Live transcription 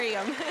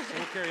him. So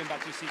we'll carry him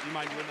back to your seat. Do you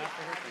mind doing that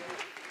for her? Thank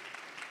you.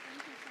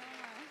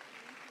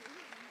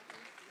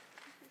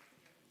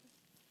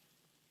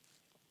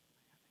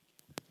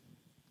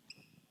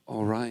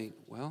 All right.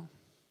 Well,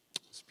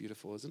 it's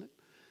beautiful, isn't it?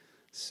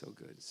 So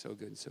good, so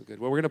good, so good.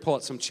 Well, we're going to pull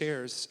out some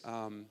chairs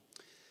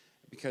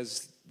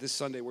because this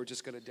Sunday we're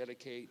just going to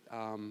dedicate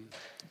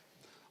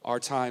our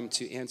time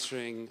to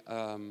answering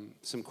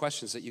some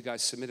questions that you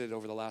guys submitted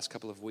over the last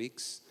couple of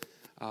weeks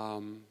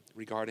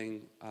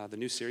regarding the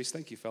new series.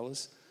 Thank you,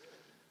 fellas.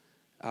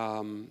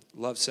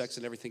 Love, sex,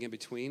 and everything in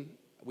between.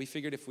 We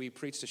figured if we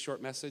preached a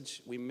short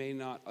message, we may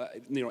not,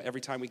 every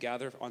time we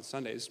gather on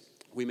Sundays,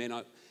 we may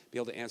not be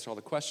able to answer all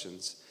the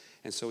questions.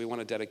 And so we want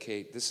to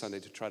dedicate this Sunday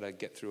to try to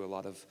get through a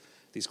lot of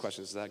these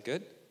questions. Is that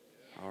good?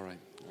 All right,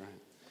 all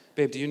right.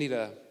 Babe, do you need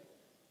a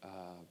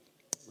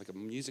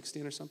music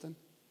stand or something?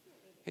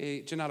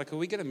 Hey, Janata, could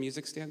we get a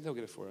music stand? They'll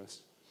get it for us.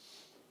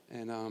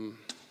 And let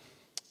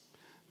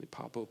me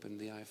pop open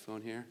the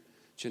iPhone here.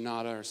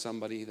 Janata or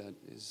somebody that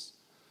is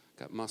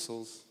got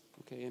muscles.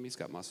 Okay, Amy's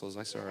got muscles.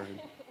 I saw her.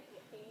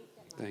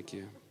 Thank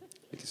you.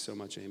 Thank you so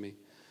much, Amy.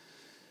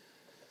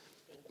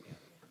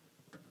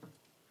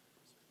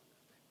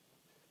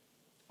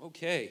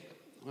 Okay,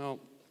 well,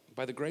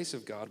 by the grace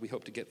of God, we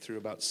hope to get through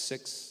about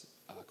 6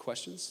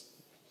 questions.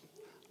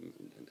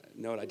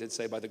 Note, I did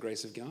say by the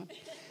grace of God.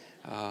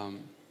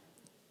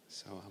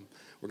 So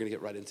we're going to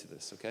get right into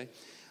this, okay?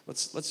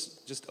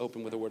 Let's just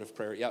open with a word of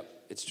prayer. Yep,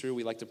 it's true,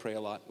 we like to pray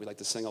a lot, we like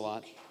to sing a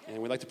lot,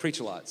 and we like to preach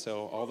a lot.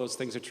 So all those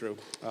things are true.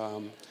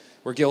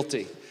 We're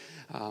guilty.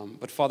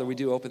 But Father, we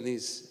do open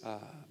these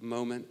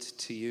moment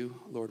to you.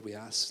 Lord, we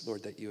ask,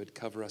 Lord, that you would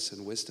cover us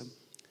in wisdom.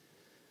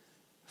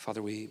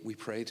 Father, we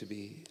pray to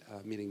be,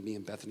 meeting me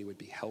and Bethany would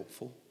be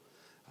helpful,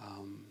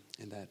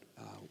 and that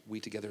we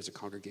together as a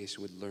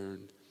congregation would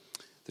learn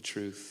the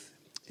truth.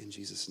 In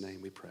Jesus'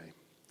 name we pray.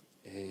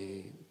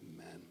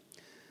 Amen.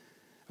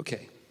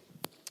 Okay,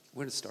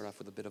 we're going to start off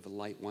with a bit of a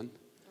light one,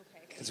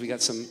 because we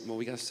got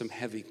some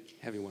heavy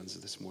ones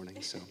this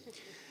morning. So,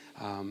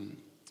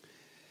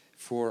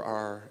 for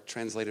our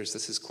translators,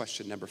 this is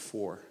question number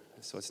 4.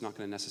 So it's not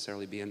going to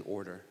necessarily be in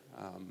order.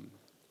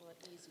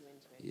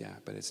 Yeah,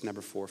 but it's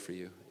number 4 for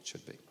you. It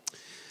should be.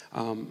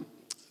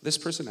 This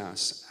person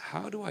asks,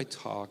 how do I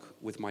talk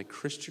with my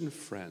Christian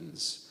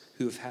friends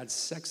who have had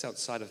sex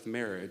outside of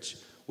marriage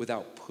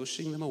without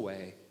pushing them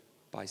away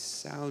by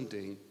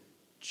sounding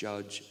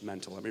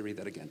judgmental? Let me read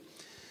that again.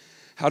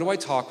 How do I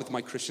talk with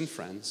my Christian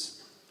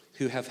friends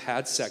who have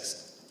had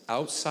sex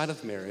outside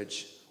of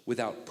marriage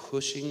without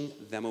pushing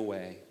them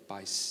away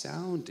by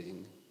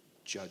sounding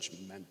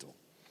judgmental?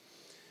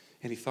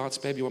 Any thoughts,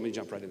 babe? You want me to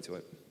jump right into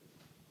it?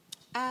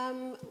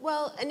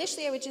 Well,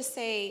 initially I would just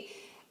say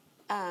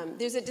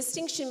there's a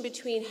distinction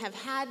between have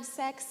had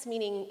sex,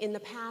 meaning in the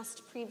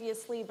past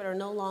previously, but are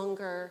no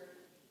longer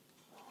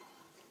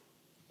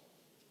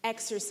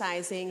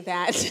exercising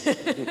that,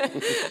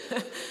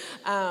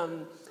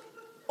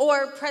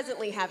 or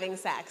presently having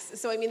sex.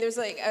 So, I mean, there's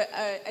like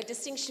a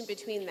distinction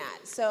between that.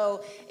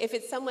 So if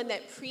it's someone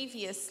that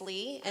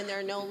previously, and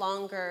they're no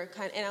longer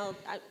and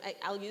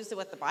I'll use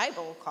what the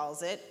Bible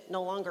calls it,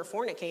 no longer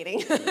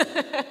fornicating.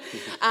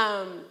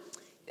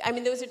 I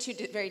mean, those are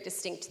 2 very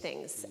distinct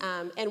things.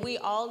 And we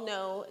all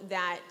know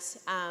that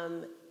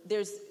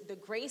there's the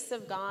grace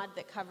of God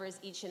that covers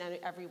each and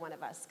every one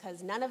of us,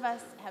 because none of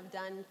us have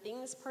done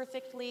things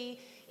perfectly.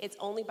 It's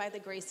only by the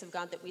grace of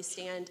God that we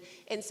stand.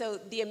 And so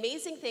the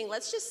amazing thing,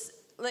 let's just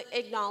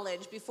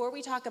acknowledge, before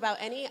we talk about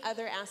any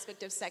other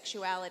aspect of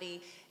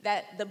sexuality,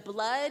 that the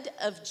blood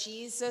of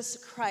Jesus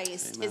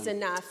Christ Amen. Is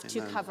enough to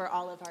Amen. cover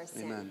all of our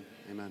sin. Amen.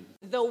 Amen.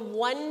 The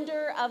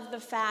wonder of the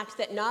fact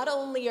that not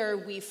only are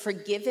we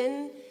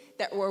forgiven,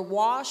 that we're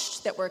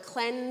washed, that we're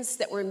cleansed,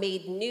 that we're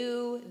made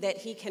new, that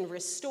he can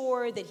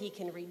restore, that he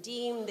can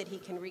redeem, that he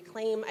can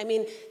reclaim. I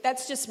mean,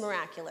 that's just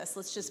miraculous.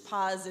 Let's just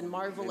pause and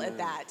marvel Amen. at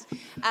that.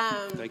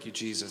 Thank you,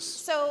 Jesus.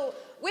 So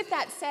with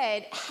that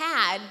said,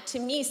 had, to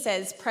me,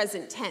 says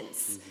present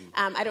tense.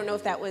 I don't know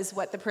if that was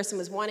what the person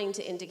was wanting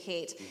to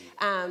indicate.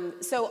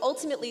 So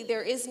ultimately,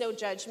 there is no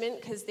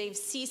judgment because they've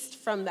ceased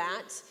from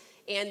that.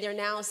 And they're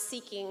now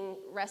seeking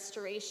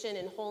restoration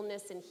and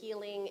wholeness and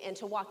healing and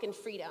to walk in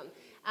freedom.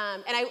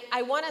 And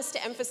I want us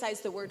to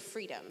emphasize the word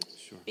freedom.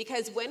 Sure.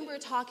 Because when we're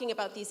talking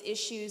about these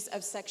issues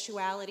of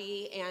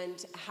sexuality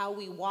and how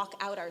we walk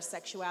out our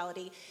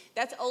sexuality,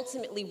 that's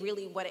ultimately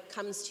really what it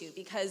comes to.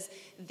 Because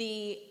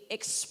the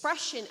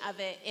expression of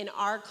it in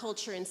our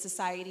culture and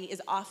society is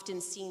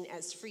often seen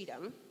as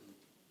freedom.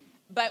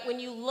 But when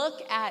you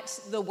look at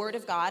the Word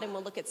of God, and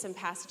we'll look at some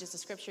passages of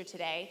Scripture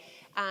today,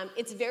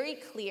 it's very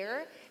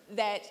clear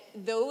that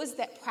those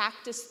that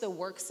practice the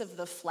works of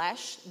the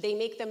flesh, they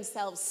make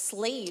themselves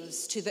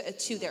slaves to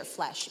their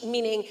flesh,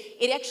 meaning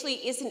it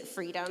actually isn't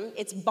freedom,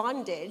 it's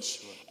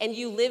bondage, and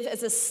you live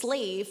as a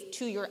slave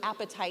to your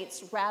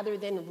appetites rather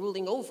than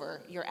ruling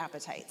over your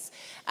appetites.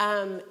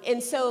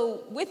 And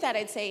so with that,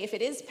 I'd say if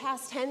it is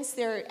past tense,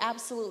 there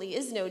absolutely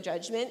is no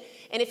judgment,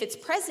 and if it's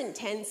present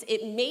tense,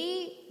 it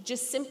may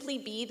just simply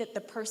be that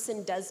the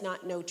person does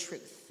not know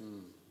truth.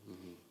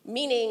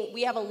 Meaning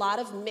we have a lot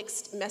of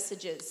mixed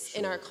messages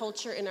in our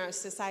culture, in our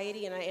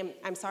society, and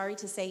I'm sorry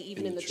to say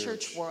even in the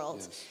church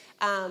world,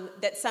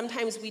 that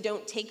sometimes we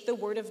don't take the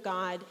Word of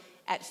God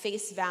at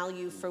face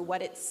value for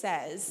what it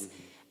says.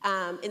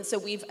 And so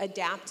we've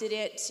adapted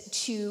it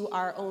to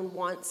our own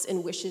wants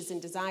and wishes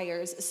and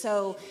desires.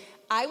 So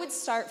I would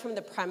start from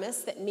the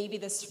premise that maybe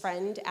this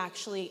friend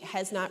actually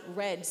has not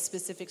read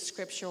specific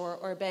scripture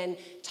or been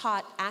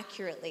taught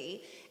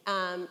accurately,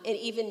 and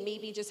even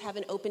maybe just have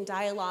an open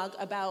dialogue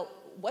about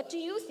what do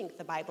you think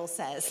the Bible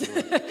says?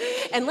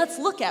 And let's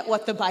look at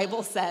what the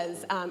Bible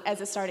says as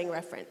a starting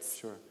reference.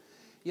 Sure.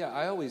 Yeah,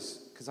 I always,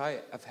 because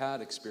I've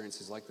had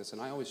experiences like this, and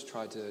I always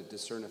try to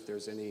discern if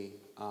there's any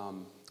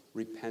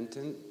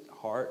repentant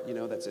heart,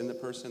 that's in the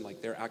person,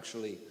 like they're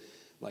actually,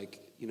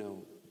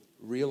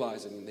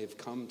 realizing they've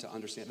come to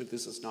understand that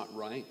this is not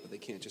right, but they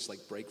can't just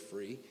break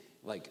free,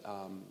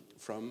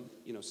 from,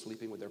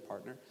 sleeping with their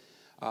partner.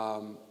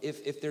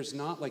 If there's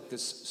not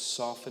this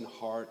softened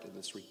heart and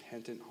this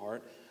repentant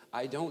heart,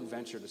 I don't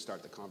venture to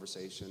start the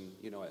conversation,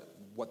 at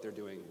what they're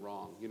doing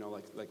wrong.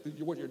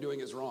 What you're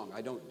doing is wrong.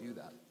 I don't do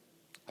that.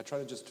 I try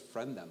to just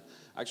friend them.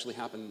 Actually,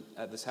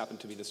 this happened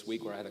to me this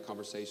week where I had a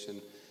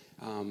conversation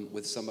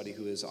with somebody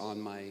who is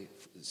on my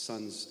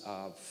son's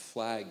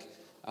flag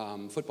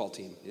football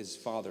team, his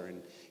father.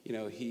 And,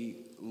 he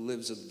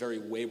lives a very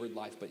wayward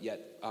life, but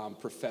yet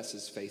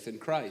professes faith in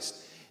Christ.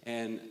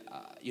 And,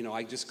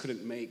 I just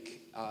couldn't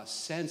make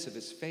sense of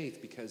his faith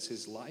because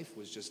his life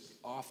was just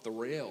off the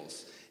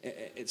rails.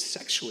 It's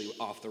sexually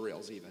off the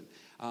rails even.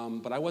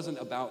 But I wasn't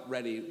about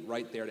ready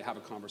right there to have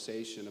a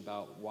conversation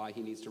about why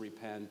he needs to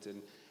repent.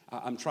 And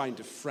I'm trying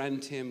to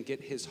friend him,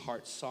 get his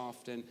heart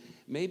soft, and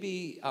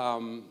maybe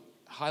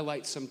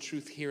highlight some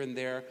truth here and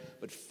there,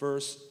 but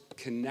first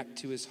connect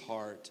to his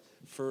heart.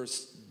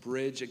 First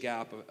bridge a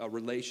gap, a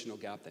relational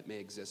gap that may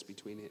exist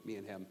between me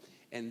and him,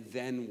 and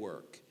then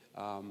work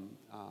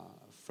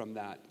from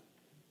that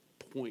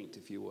point,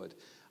 if you would,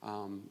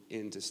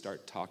 to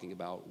start talking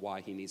about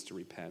why he needs to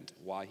repent,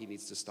 why he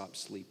needs to stop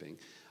sleeping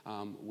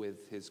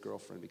with his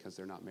girlfriend because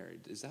they're not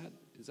married. Is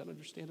that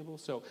understandable?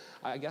 So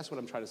I guess what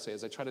I'm trying to say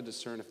is I try to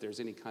discern if there's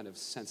any kind of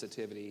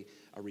sensitivity,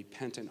 a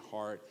repentant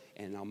heart,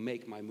 and I'll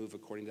make my move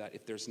according to that.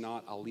 If there's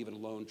not, I'll leave it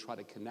alone, try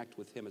to connect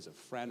with him as a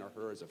friend or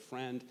her as a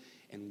friend,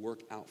 and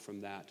work out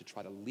from that to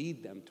try to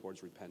lead them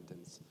towards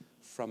repentance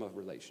from a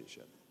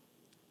relationship.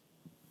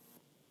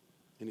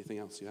 Anything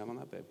else you have on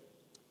that, babe?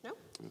 No.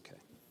 Okay.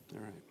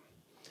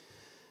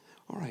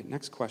 All right,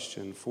 next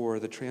question. For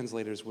the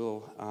translators,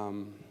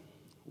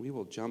 we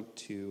will jump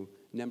to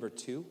number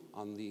 2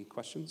 on the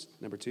questions.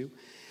 Number 2.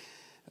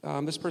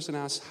 This person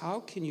asks, how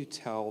can you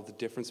tell the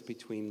difference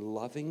between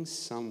loving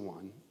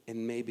someone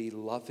and maybe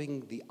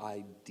loving the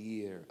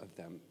idea of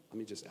them? Let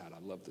me just add, I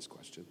love this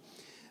question.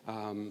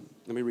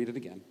 Let me read it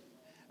again.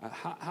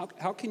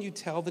 How can you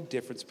tell the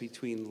difference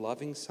between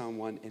loving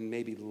someone and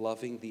maybe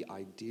loving the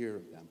idea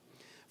of them?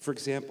 For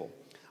example,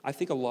 I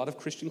think a lot of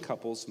Christian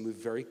couples move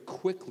very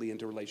quickly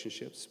into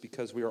relationships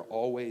because we are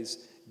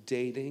always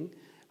dating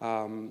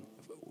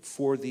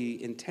for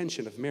the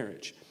intention of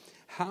marriage.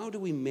 How do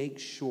we make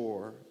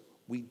sure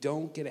we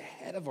don't get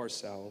ahead of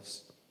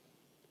ourselves?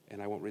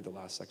 And I won't read the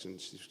last section.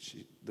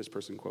 This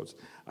person quotes,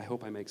 I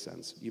hope I make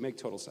sense. You make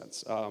total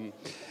sense.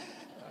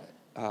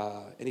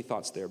 Any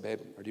thoughts there,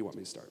 babe? Or do you want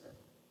me to start?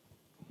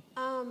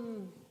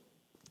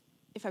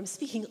 If I'm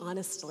speaking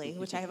honestly,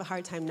 which I have a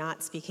hard time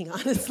not speaking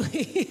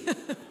honestly,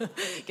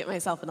 get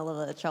myself in a little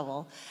bit of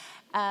trouble.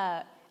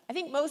 I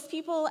think most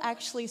people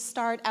actually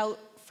start out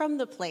from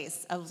the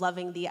place of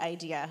loving the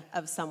idea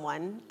of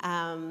someone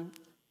and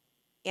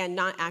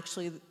not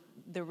actually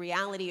the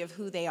reality of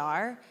who they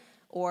are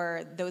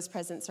or those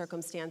present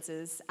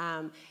circumstances.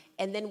 And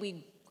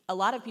then a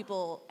lot of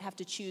people have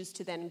to choose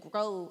to then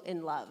grow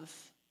in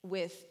love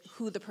with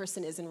who the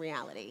person is in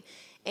reality.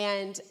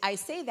 And I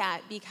say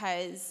that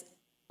because,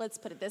 let's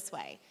put it this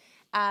way.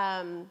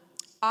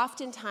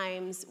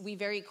 Oftentimes, we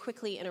very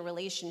quickly in a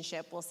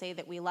relationship will say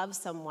that we love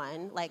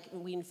someone, like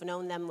we've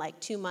known them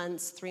 2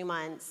 months, 3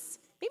 months,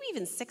 maybe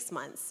even 6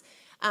 months.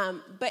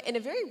 But in a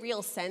very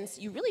real sense,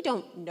 you really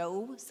don't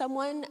know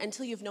someone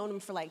until you've known them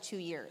for 2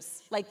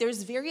 years.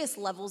 There's various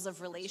levels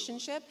of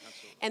relationship.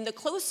 Absolutely. And the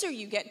closer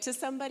you get to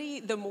somebody,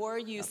 the more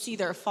you see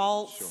their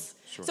faults.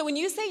 Sure. So when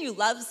you say you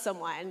love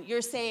someone,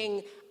 you're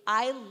saying,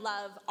 I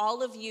love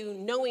all of you,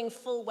 knowing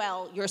full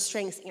well your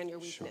strengths and your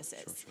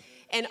weaknesses. Sure.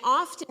 And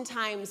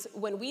oftentimes,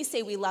 when we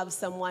say we love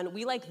someone,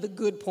 we like the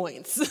good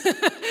points.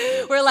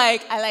 We're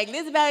like, I like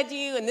this about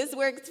you, and this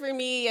works for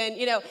me,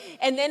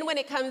 and then when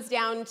it comes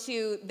down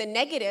to the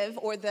negative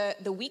or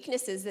the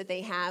weaknesses that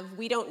they have,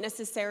 we don't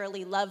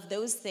necessarily love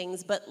those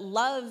things, but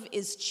love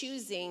is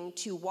choosing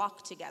to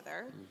walk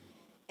together. Mm-hmm.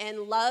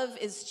 And love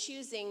is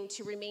choosing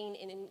to remain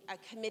in a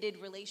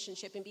committed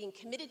relationship and being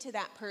committed to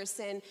that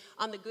person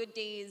on the good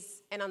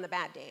days and on the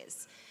bad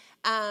days.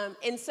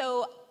 And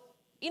so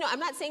I'm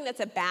not saying that's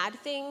a bad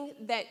thing,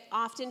 that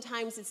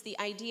oftentimes it's the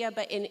idea,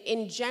 but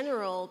in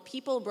general,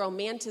 people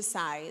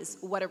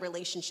romanticize what a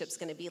relationship's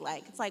going to be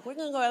like. It's like, we're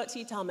going to go out to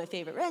eat all my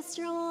favorite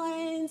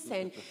restaurants,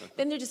 and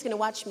then they're just going to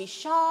watch me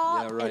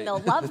shop, Yeah, right. and they'll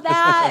love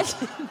that.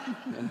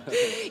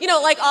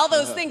 Like all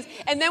those things.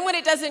 And then when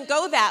it doesn't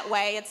go that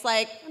way, it's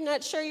like, I'm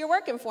not sure you're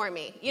working for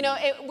me,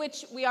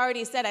 which we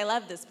already said, I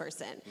love this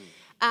person.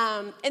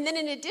 And then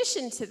in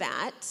addition to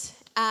that,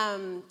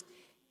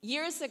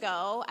 years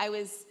ago, I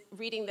was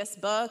reading this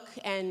book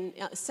and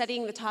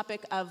studying the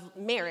topic of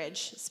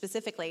marriage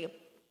specifically.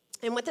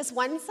 And what this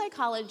one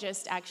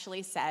psychologist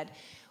actually said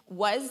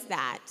was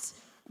that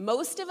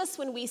most of us,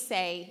 when we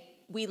say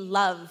we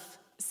love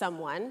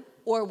someone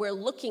or we're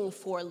looking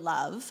for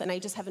love, and I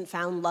just haven't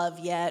found love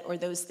yet, or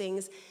those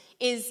things,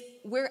 is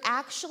we're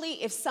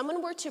actually, if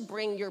someone were to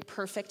bring your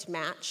perfect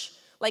match,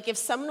 like if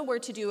someone were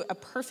to do a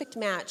perfect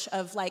match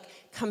of like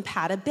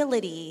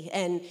compatibility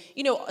and,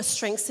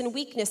 strengths and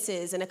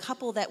weaknesses and a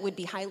couple that would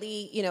be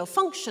highly,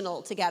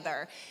 functional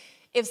together,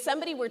 if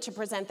somebody were to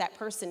present that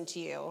person to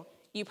you,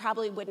 you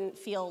probably wouldn't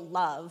feel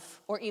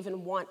love or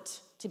even want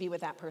to be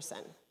with that person.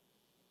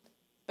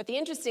 But the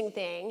interesting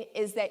thing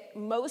is that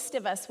most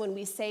of us, when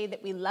we say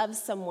that we love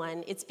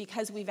someone, it's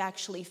because we've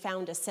actually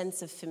found a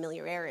sense of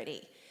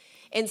familiarity.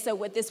 And so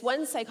what this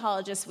one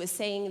psychologist was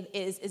saying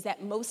is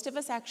that most of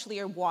us actually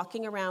are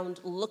walking around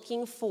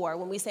looking for,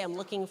 when we say I'm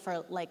looking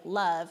for like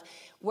love,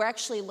 we're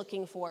actually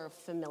looking for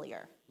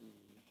familiar.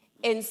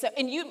 And so,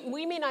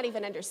 we may not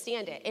even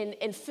understand it.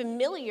 And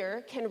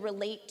familiar can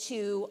relate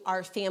to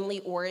our family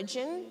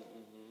origin.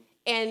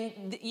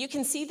 And you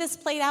can see this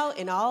played out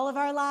in all of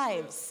our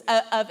lives.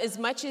 Of as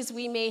much as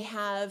we may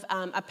have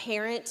a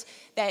parent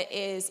that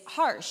is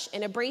harsh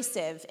and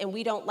abrasive, and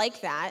we don't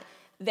like that,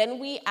 then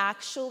we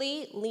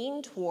actually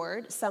lean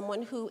toward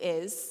someone who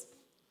is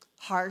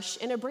harsh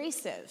and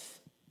abrasive.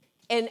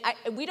 And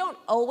we don't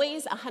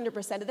always,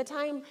 100% of the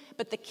time,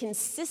 but the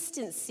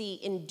consistency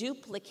in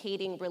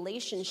duplicating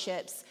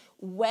relationships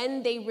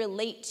when they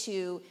relate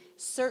to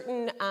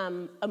certain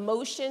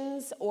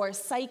emotions or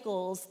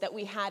cycles that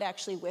we had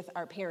actually with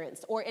our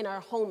parents or in our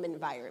home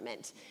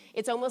environment.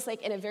 It's almost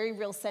like, in a very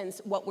real sense,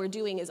 what we're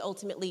doing is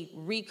ultimately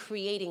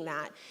recreating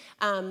that.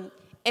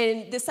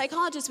 And the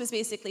psychologist was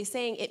basically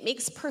saying it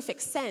makes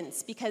perfect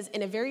sense because,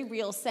 in a very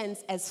real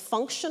sense, as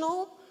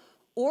functional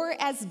or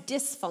as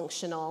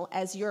dysfunctional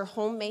as your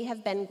home may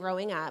have been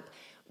growing up,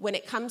 when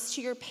it comes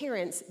to your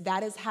parents,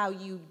 that is how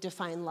you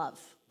define love.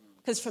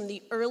 Because from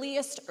the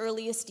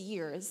earliest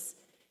years,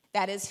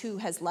 that is who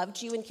has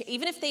loved you. And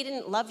even if they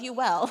didn't love you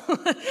well,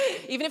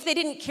 even if they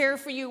didn't care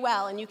for you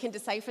well, and you can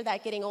decipher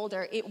that getting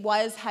older, it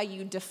was how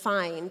you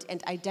defined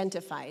and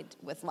identified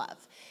with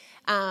love.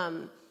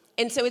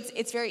 And so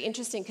it's very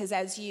interesting because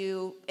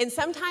and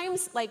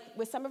sometimes, like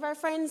with some of our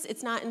friends,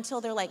 it's not until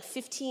they're like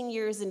 15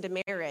 years into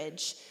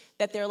marriage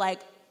that they're like,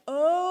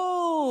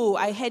 oh,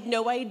 I had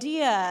no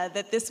idea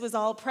that this was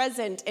all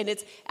present. And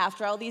it's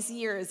after all these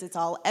years, it's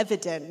all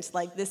evident,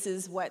 like this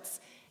is what's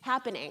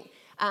happening.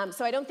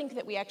 So I don't think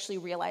that we actually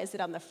realize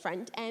it on the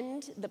front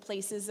end, the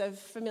places of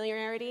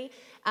familiarity.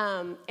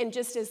 And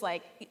just as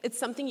it's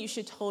something you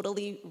should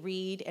totally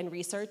read and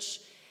research.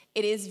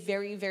 It is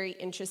very, very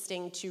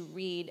interesting to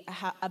read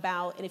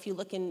about, and if you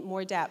look in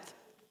more depth,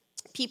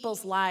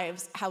 people's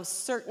lives, how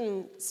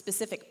certain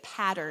specific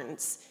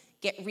patterns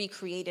get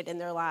recreated in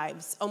their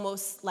lives,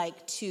 almost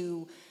like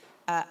to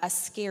a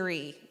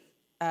scary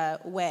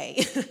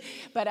way.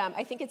 But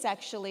I think it's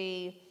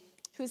actually,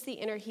 who's the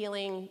Inner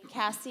Healing?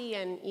 Cassie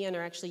and Ian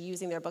are actually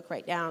using their book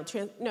right now.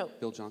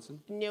 Bill Johnson?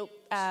 Nope.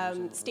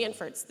 The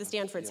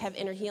Stanfords have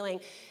Inner Healing.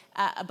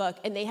 A book,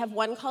 and they have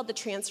one called The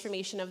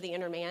Transformation of the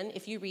Inner Man.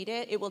 If you read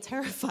it, it will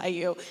terrify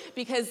you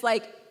because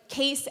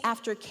case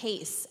after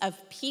case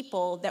of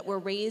people that were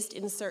raised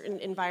in certain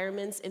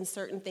environments and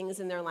certain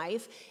things in their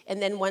life,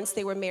 and then once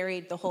they were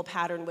married, the whole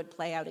pattern would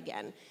play out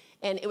again.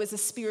 And it was a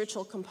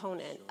spiritual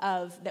component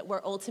of that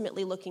we're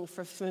ultimately looking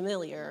for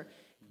familiar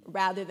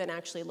rather than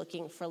actually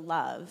looking for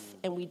love,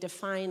 and we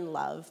define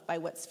love by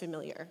what's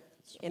familiar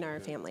in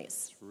our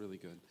families. It's really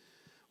good.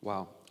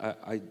 Wow.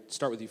 I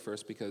start with you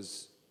first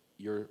because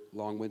you're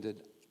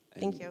long-winded.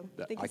 Thank you.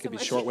 I could be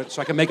short-winded,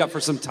 so I can make up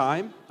for some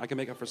time. Do you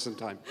want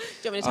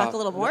me to talk a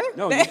little more?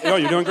 No,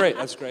 you're doing great.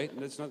 That's great.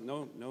 It's not,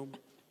 no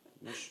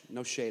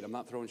shade. I'm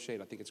not throwing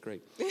shade. I think it's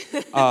great.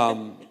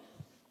 I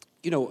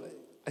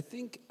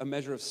think a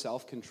measure of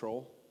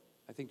self-control.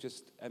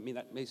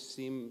 That may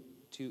seem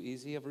too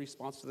easy of a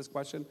response to this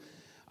question,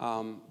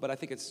 but I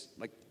think it's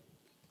like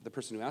the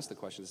person who asked the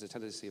question is a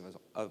tendency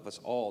of us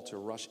all to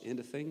rush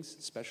into things,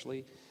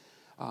 especially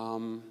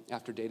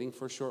after dating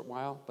for a short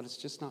while, but it's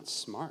just not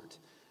smart.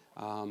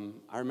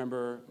 I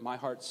remember my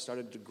heart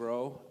started to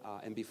grow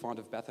and be fond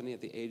of Bethany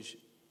at the age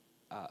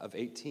of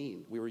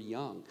 18. We were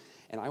young,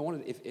 and I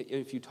wanted,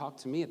 if you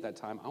talked to me at that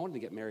time, I wanted to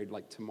get married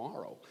like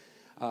tomorrow.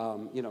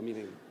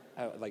 Meaning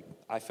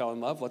I fell in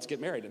love, let's get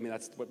married.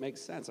 That's what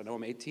makes sense. I know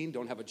I'm 18,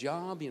 don't have a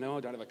job,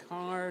 don't have a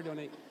car,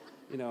 don't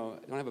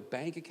have a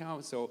bank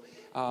account. So,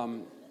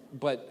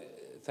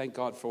 but thank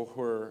God for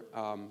her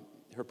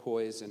her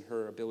poise and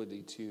her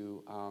ability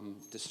to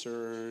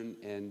discern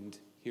and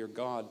hear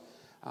God,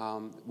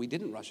 we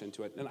didn't rush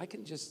into it. And I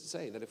can just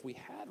say that if we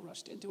had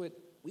rushed into it,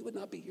 we would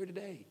not be here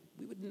today.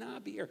 We would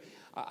not be here.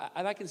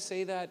 And I can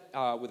say that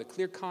with a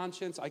clear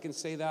conscience. I can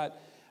say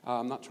that,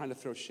 I'm not trying to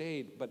throw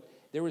shade, but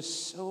there was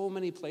so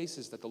many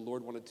places that the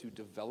Lord wanted to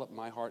develop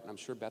my heart, and I'm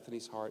sure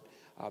Bethany's heart,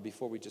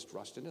 before we just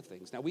rushed into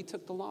things. Now, we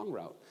took the long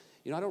route.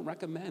 I don't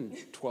recommend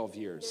 12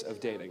 years of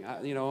dating.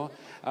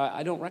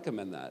 I don't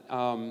recommend that.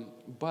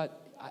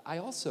 But I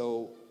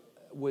also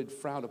would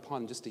frown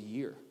upon just a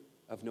year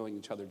of knowing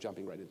each other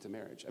jumping right into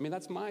marriage.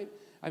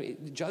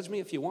 Judge me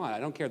if you want. I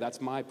don't care.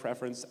 That's my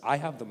preference. I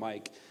have the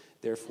mic,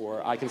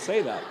 therefore I can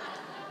say that.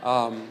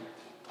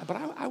 But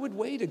I would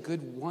wait a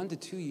good 1 to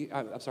 2 years.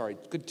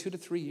 Good 2 to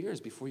 3 years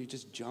before you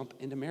just jump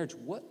into marriage.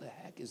 What the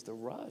heck is the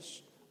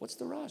rush? What's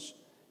the rush?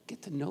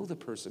 Get to know the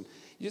person.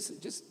 You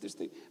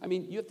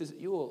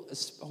will,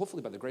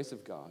 hopefully by the grace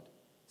of God,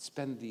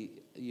 spend the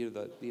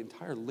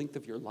entire length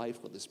of your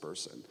life with this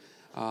person.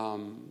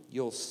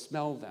 You'll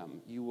smell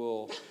them. You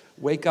will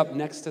wake up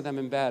next to them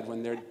in bed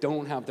when they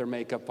don't have their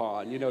makeup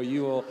on.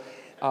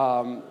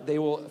 They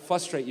will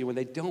frustrate you when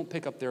they don't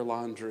pick up their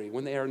laundry,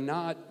 when they are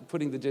not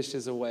putting the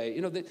dishes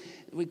away.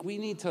 We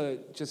need to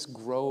just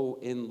grow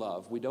in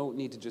love. We don't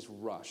need to just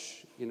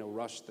rush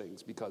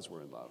things because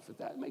we're in love. If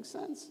that makes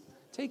sense,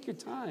 take your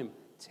time.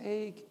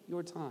 Take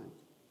your time.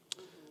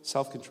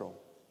 Self-control.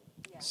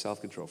 Yeah.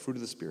 Self-control. Fruit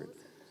of the Spirit.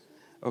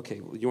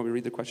 Okay, well, you want me to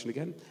read the question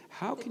again?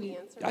 How can you?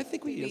 I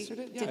think we answered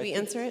it. Yeah, did we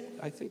answer it?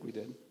 I think we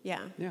did. Yeah.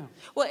 Yeah.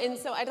 Well, and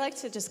so I'd like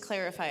to just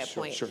clarify a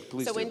point. Sure,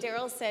 please So do. when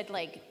Daryl said,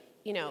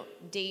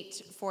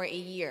 date for a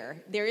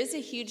year, there is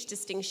a huge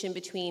distinction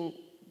between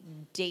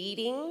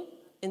dating.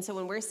 And so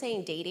when we're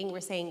saying dating,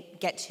 we're saying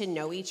get to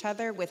know each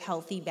other with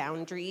healthy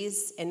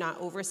boundaries and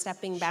not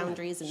overstepping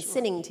boundaries and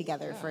sitting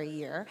together for a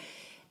year.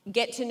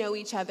 Get to know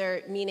each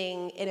other,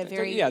 meaning in a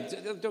very...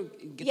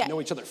 Don't get to know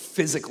each other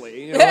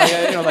physically.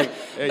 Hey, you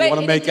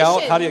want to make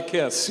out? How do you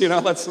kiss?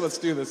 Let's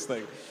do this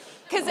thing.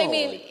 Because,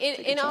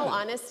 in all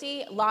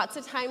honesty, lots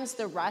of times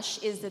the rush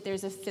is that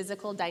there's a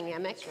physical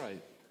dynamic. That's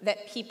right.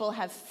 That people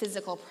have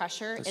physical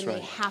pressure. That's and right.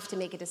 They have to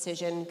make a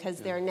decision because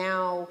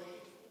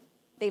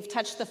they've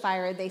touched the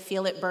fire, they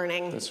feel it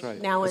burning. That's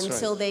right. Now,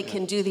 until they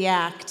can do the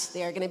act,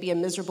 they are going to be a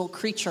miserable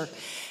creature.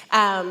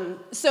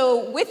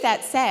 So with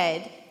that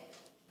said,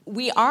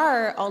 we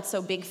are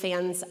also big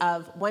fans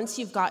of once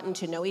you've gotten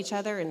to know each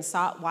other and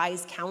sought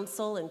wise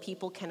counsel and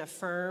people can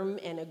affirm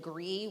and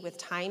agree with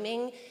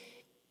timing,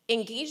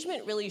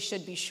 engagement really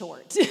should be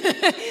short.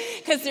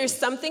 Because there's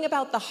something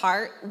about the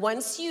heart.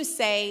 Once you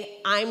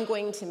say, I'm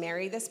going to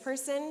marry this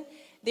person,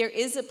 there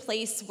is a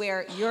place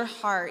where your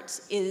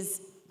heart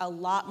is a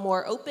lot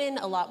more open,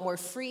 a lot more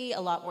free, a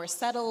lot more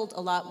settled,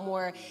 a lot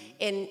more,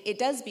 and it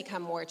does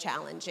become more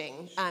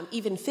challenging,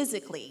 even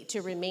physically,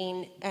 to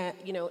remain,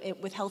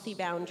 with healthy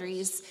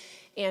boundaries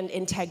and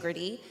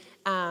integrity.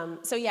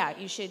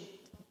 You should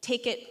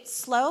take it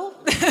slow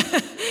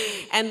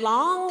and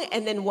long,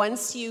 and then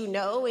once you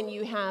know and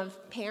you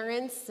have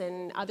parents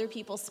and other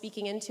people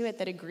speaking into it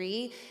that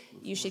agree,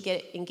 you should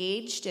get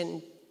engaged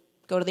and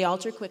go to the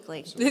altar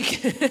quickly.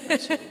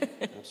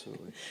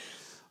 Absolutely.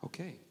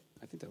 Okay.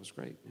 I think that was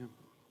great. Yeah,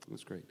 that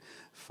was great.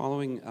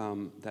 Following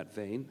that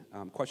vein,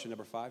 question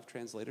number 5,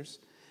 translators.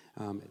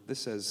 This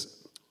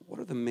says,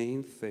 what are the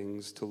main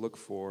things to look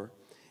for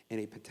in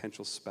a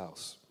potential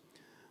spouse?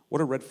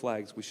 What are red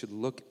flags we should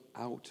look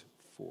out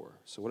for?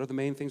 So what are the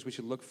main things we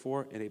should look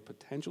for in a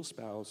potential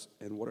spouse,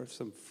 and what are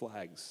some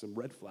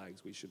red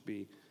flags we should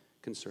be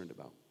concerned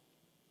about?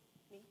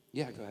 Me?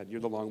 Yeah, go ahead.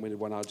 You're the long-winded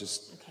one. I'll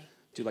just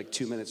do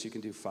 2 minutes. You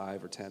can do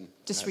 5 or 10.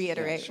 Just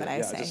reiterate what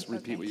I say. Just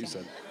repeat what you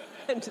said.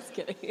 I'm just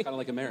kidding. Kind of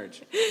like a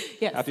marriage.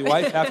 Yes. Happy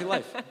wife, happy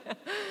life.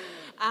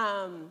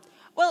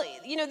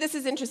 This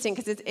is interesting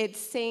because it's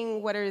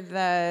saying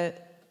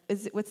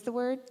what's the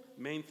word?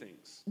 Main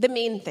things. The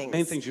main things.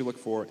 Main things you look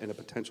for in a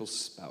potential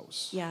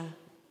spouse. Yeah.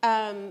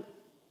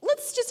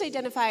 Let's just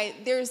identify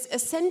there's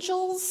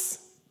essentials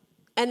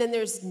and then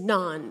there's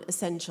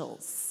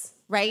non-essentials,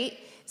 right?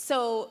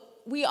 So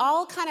we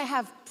all kind of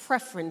have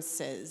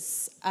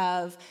preferences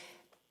of,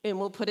 and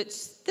we'll put it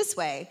this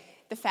way,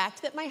 the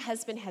fact that my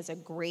husband has a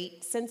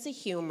great sense of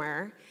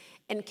humor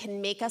and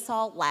can make us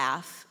all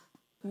laugh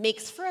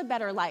makes for a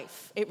better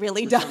life. It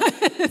really does.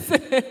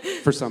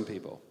 For some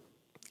people.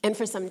 And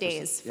for some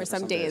days. For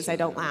some days, I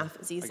don't laugh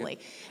as easily.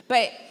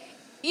 But,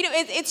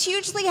 it's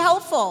hugely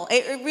helpful.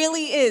 It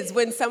really is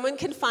when someone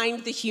can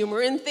find the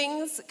humor in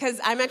things, because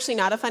I'm actually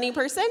not a funny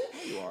person.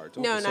 You are.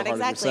 Don't no, be so not hard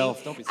exactly. On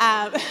yourself. Don't be so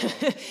hard.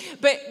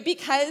 But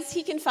because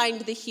he can find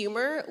the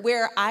humor,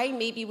 where I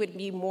maybe would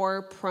be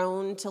more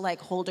prone to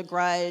hold a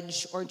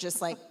grudge or just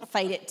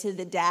fight it to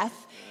the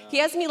death, he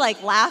has me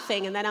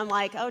laughing, and then I'm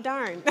like, oh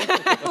darn.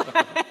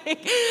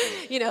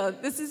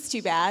 This is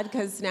too bad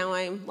because now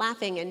I'm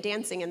laughing and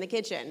dancing in the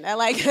kitchen.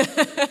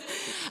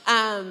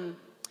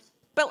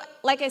 But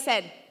like I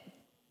said,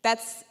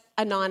 that's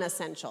a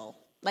non-essential.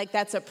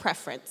 That's a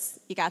preference.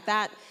 You got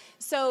that?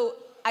 So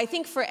I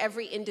think for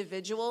every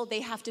individual,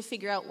 they have to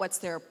figure out what's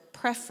their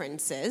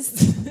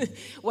preferences,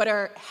 what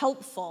are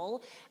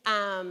helpful.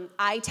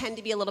 I tend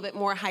to be a little bit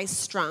more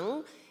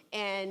high-strung.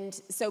 And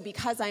so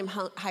because I'm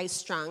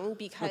high-strung,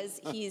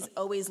 because he's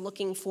always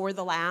looking for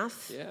the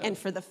laugh and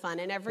for the fun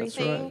and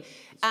everything,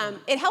 That's right.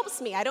 it helps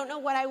me. I don't know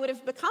what I would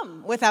have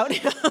become without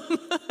him.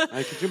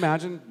 Could you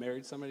imagine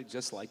married somebody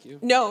just like you?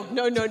 No.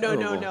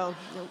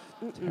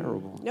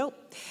 Terrible.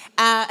 Nope.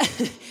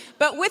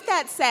 But with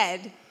that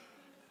said,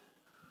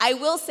 I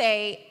will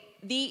say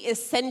the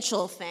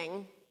essential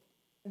thing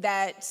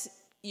that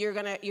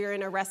you're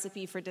in a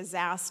recipe for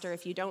disaster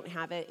if you don't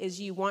have it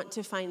is you want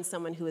to find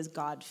someone who is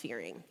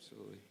God-fearing.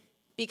 Absolutely.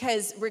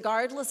 Because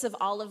regardless of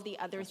all of the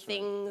other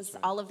things,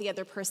 all of the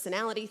other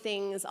personality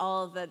things,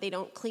 they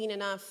don't clean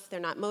enough, they're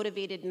not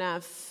motivated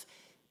enough,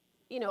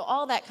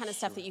 all that kind of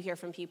stuff that you hear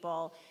from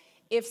people.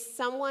 If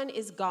someone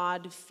is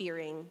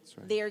God-fearing,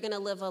 they are going to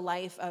live a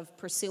life of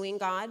pursuing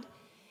God.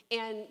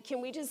 And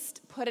can we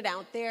just put it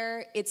out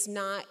there? It's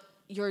not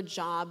your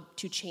job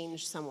to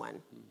change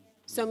someone.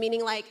 So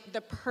meaning like the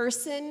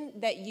person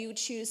that you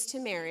choose to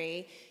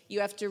marry,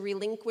 you have to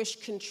relinquish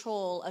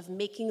control of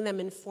making them,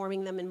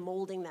 informing them, and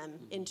molding them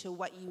into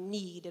what you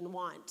need and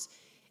want.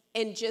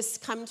 And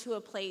just come to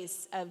a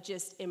place of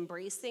just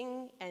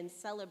embracing and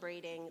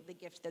celebrating the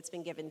gift that's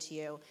been given to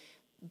you.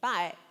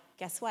 But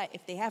guess what?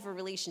 If they have a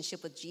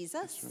relationship with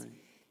Jesus,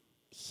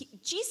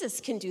 Jesus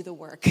can do the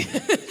work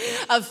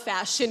of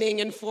fashioning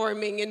and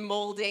forming and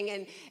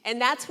molding, and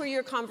that's where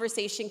your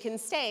conversation can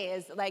stay,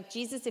 is like,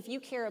 Jesus, if you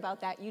care about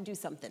that, you do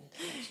something,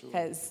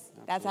 because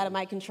that's out of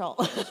my control.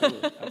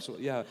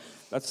 Absolutely. Yeah,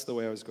 that's the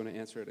way I was going to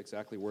answer it,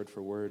 exactly word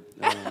for word.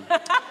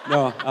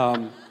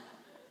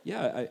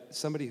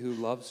 Somebody who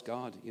loves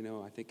God,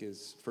 I think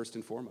is first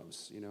and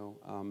foremost,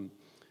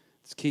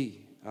 it's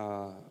key.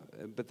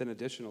 But then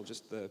additional,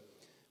 just the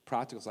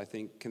practicals, I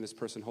think, can this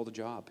person hold a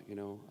job?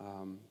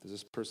 Does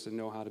this person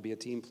know how to be a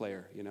team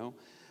player?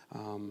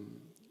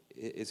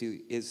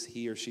 Is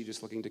he or she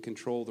just looking to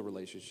control the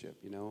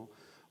relationship?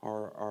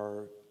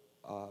 Are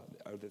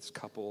this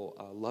couple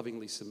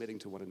lovingly submitting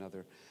to one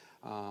another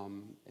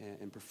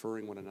and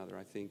preferring one another?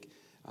 I think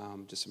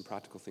just some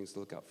practical things to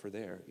look out for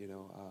there.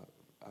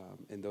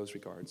 In those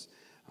regards.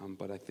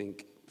 But I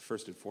think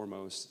first and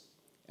foremost,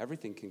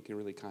 everything can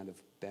really kind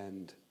of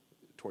bend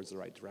towards the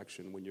right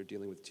direction when you're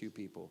dealing with two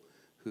people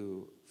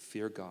who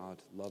fear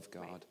God, love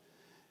God.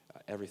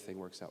 Everything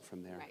works out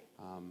from there. Right.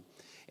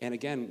 And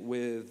again,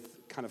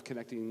 with kind of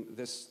connecting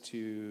this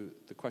to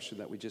the question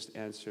that we just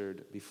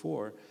answered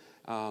before,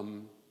 what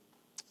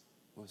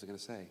was I going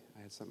to say?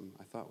 I had something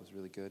I thought was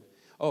really good.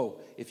 Oh,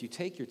 if you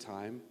take your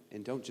time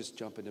and don't just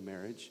jump into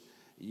marriage,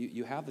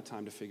 you have the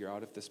time to figure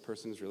out if this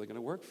person is really going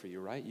to work for you,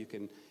 right? You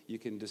can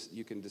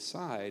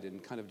decide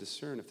and kind of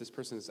discern if this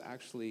person is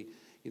actually,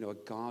 a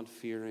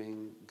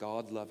God-fearing,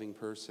 God-loving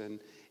person,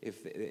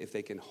 if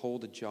they can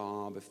hold a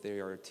job, if they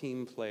are a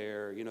team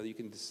player, you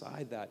can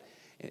decide that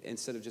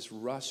instead of just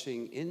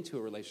rushing into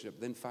a relationship,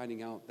 then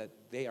finding out that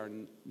they are,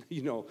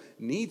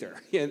 neither.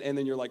 And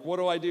then you're like, what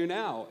do I do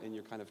now? And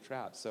you're kind of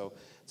trapped. So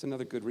it's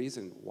another good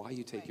reason why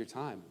you take your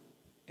time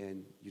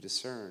and you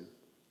discern.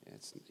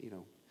 It's,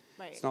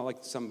 It's not like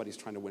somebody's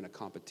trying to win a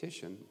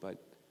competition,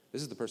 but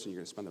this is the person you're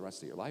going to spend the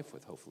rest of your life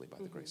with, hopefully, by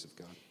the grace of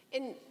God.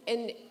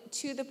 And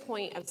to the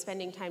point of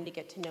spending time to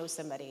get to know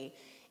somebody,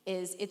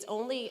 is it's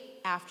only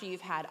after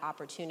you've had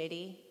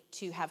opportunity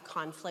to have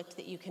conflict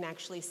that you can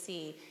actually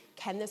see,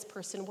 can this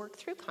person work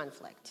through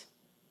conflict?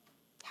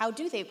 How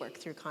do they work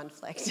through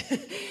conflict?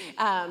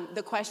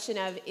 The question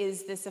of,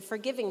 is this a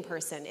forgiving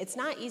person? It's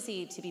not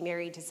easy to be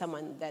married to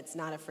someone that's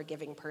not a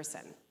forgiving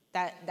person.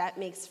 That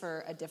makes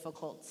for a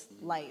difficult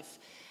life.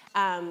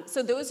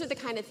 So those are the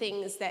kind of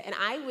things that, and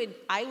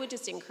I would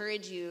just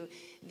encourage you,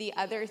 the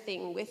other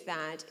thing with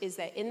that is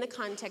that in the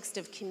context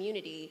of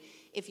community,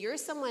 if you're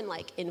someone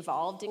like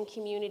involved in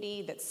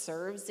community, that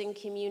serves in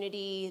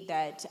community,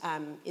 that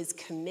is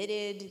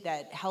committed,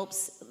 that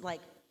helps,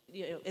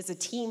 is a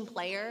team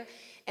player,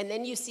 and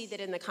then you see that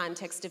in the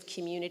context of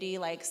community,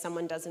 like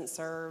someone doesn't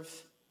serve,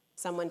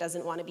 someone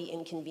doesn't want to be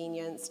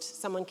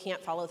inconvenienced, someone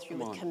can't follow through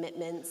with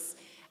commitments.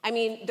 I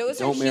mean,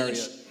 those are huge.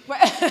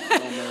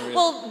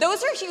 Well,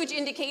 those are huge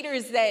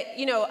indicators that,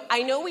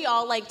 I know we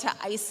all like to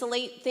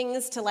isolate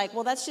things to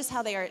well, that's just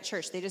how they are at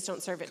church. They just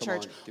don't serve at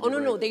church. Oh,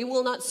 no, they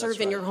will not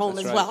serve in your home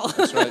as well.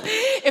 That's right.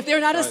 If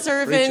they're not a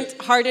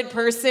servant-hearted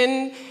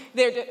person,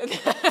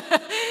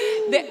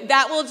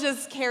 that will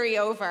just carry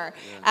over.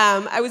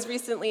 Yeah. I was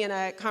recently in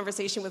a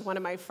conversation with one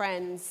of my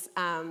friends,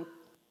 I'll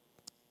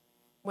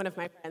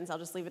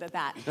just leave it at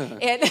that.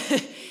 And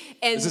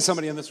is this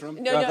somebody in this room?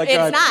 No,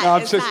 it's not. No,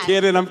 I'm just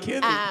kidding. I'm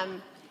kidding.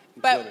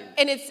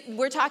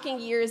 We're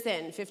talking years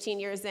in, 15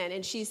 years in,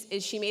 and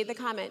she made the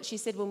comment. She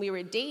said when we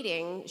were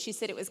dating, she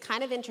said it was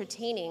kind of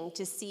entertaining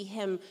to see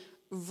him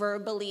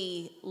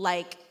verbally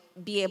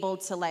be able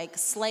to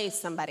slay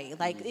somebody,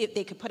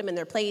 they could put him in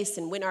their place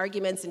and win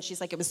arguments. And she's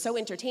like, it was so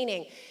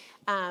entertaining.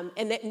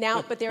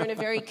 But they're in a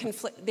very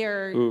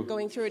they're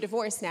going through a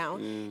divorce now.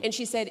 And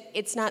she said,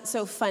 it's not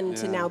so fun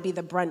to now be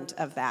the brunt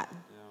of that.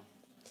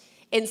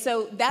 And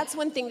so that's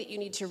one thing that you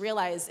need to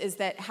realize is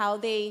that how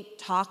they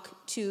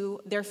talk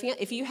to their family,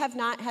 if you have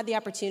not had the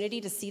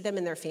opportunity to see them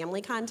in their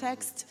family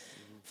context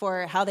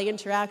for how they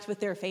interact with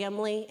their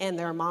family and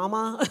their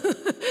mama,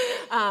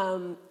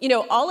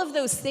 all of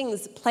those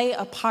things play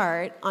a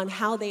part on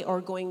how they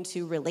are going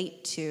to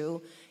relate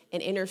to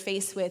and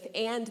interface with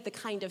and the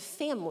kind of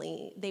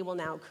family they will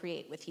now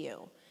create with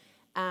you.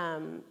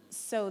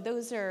 So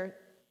those are,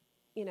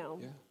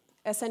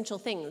 essential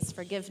things: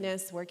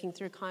 forgiveness, working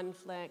through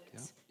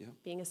conflict,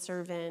 being a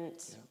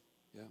servant.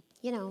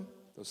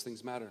 Those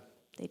things matter.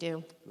 They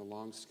do. In the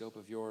long scope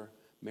of your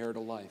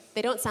marital life.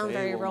 They don't sound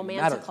very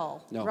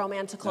romantical. No.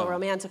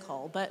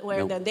 Romantical. But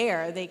when they're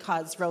there, they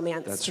cause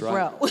romance to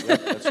grow.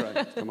 Yep, that's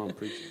right. Come on,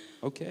 preach it.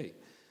 Okay.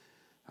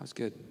 That was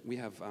good. We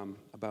have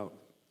about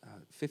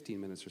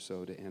 15 minutes or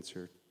so to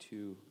answer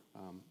two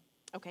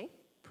Okay.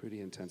 pretty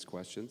intense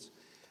questions.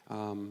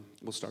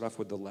 We'll start off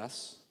with the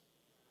less,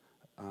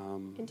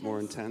 more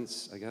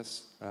intense, I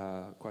guess,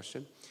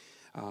 question.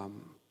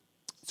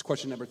 It's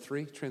question number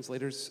 3,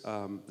 translators.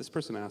 This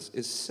person asks,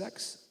 is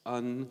sex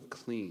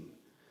unclean?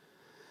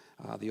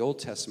 The Old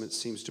Testament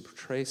seems to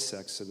portray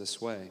sex in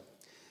this way.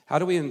 How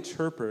do we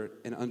interpret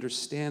and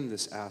understand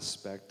this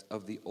aspect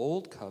of the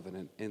Old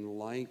Covenant in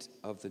light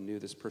of the New?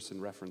 This person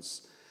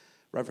references,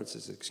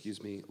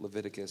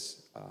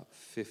 Leviticus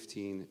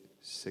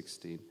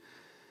 15:16.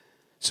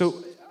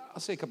 So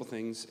I'll say a couple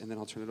things, and then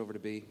I'll turn it over to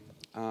B.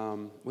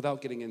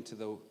 Without getting into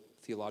the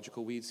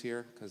theological weeds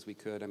here, because we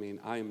could.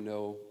 I am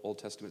no Old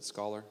Testament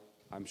scholar.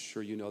 I'm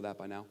sure you know that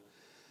by now.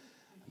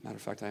 Matter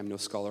of fact, I am no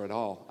scholar at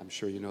all. I'm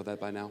sure you know that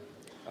by now.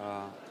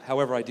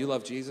 However, I do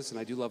love Jesus, and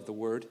I do love the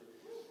Word.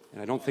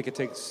 And I don't think it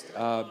takes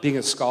being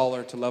a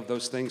scholar to love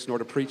those things, nor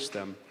to preach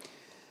them.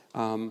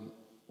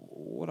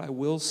 What I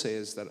will say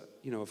is that,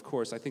 of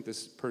course, I think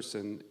this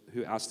person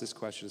who asked this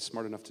question is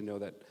smart enough to know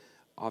that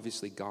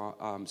obviously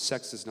God,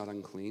 sex is not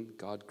unclean.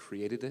 God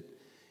created it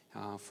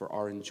for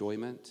our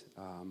enjoyment.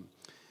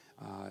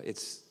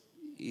 It's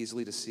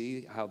easily to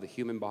see how the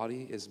human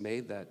body is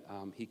made, that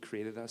he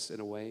created us in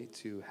a way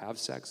to have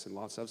sex and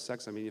lots of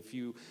sex. If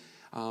you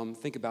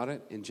think about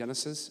it, in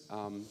Genesis,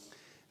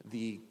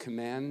 the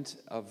command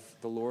of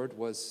the Lord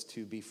was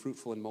to be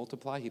fruitful and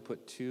multiply. He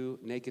put 2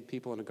 naked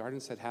people in a garden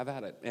and said, have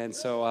at it. And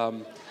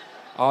so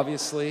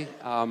obviously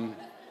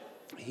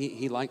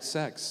he likes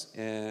sex,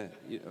 and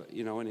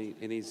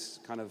he's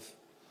kind of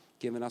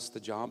given us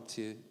the job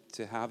to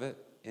have it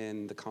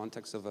in the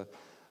context of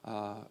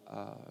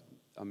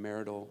a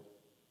marital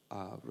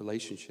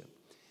relationship.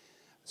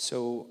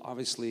 So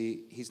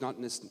obviously, he's not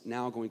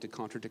now going to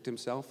contradict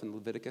himself in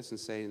Leviticus and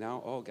say,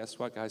 now, oh, guess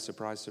what, guys,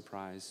 surprise,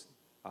 surprise,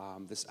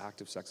 this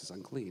act of sex is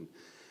unclean.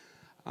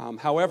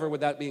 However,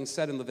 with that being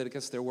said, in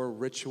Leviticus, there were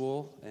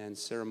ritual and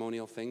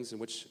ceremonial things in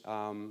which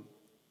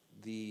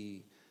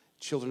the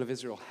children of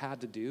Israel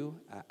had to do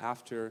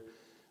after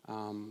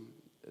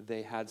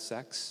they had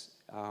sex.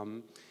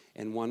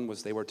 And one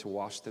was they were to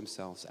wash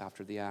themselves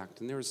after the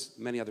act. And there's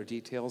many other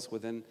details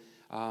within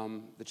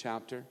the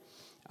chapter.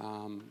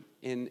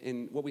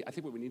 In what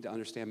we need to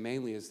understand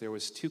mainly is there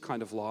was 2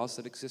 kind of laws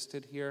that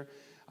existed here.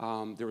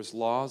 There was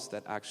laws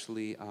that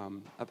actually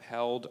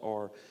upheld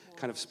or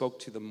kind of spoke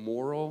to the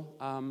moral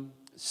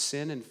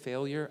sin and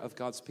failure of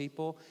God's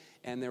people,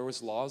 and there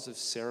was laws of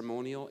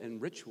ceremonial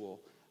and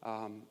ritual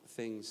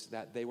things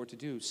that they were to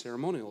do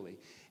ceremonially.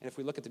 And if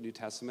we look at the New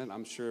Testament,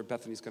 I'm sure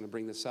Bethany's going to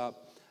bring this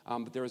up,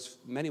 but there was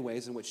many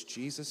ways in which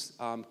Jesus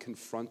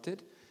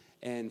confronted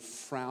and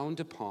frowned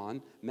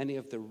upon many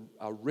of the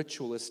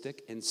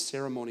ritualistic and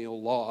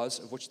ceremonial laws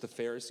of which the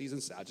Pharisees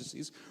and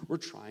Sadducees were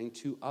trying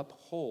to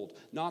uphold,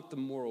 not the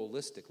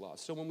moralistic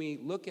laws. So when we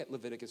look at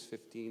Leviticus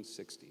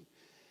 15:16,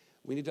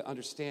 we need to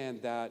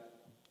understand that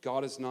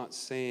God is not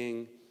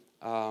saying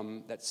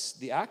that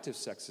the act of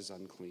sex is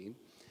unclean.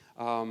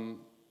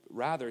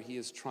 Rather, he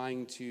is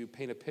trying to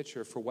paint a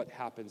picture for what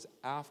happens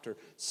after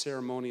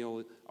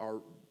ceremonial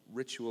or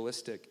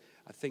ritualistic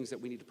things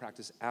that we need to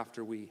practice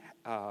after we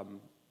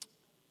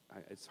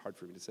it's hard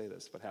for me to say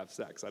this, but have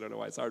sex. I don't know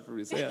why it's hard for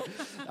me to say it.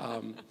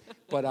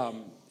 But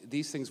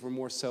these things were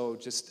more so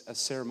just a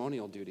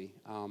ceremonial duty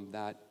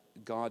that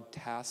God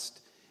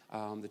tasked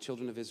the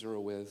children of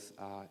Israel with.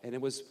 And it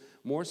was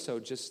more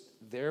so just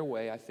their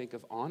way, I think,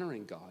 of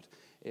honoring God.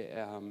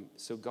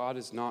 So God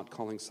is not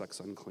calling sex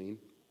unclean.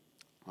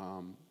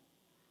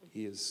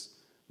 He is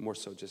more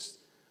so just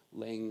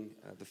laying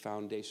the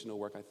foundational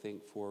work, I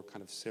think, for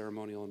kind of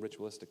ceremonial and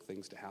ritualistic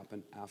things to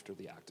happen after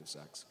the act of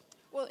sex.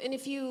 Well, and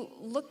if you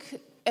look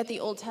at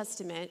the Old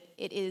Testament,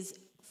 it is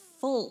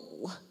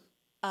full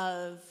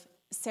of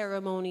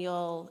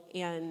ceremonial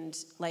and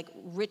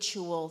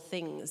ritual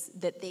things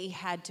that they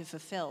had to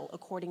fulfill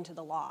according to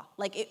the law.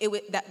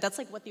 That's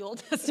what the Old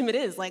Testament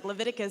is.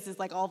 Leviticus is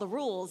all the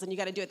rules, and you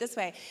got to do it this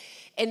way.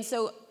 And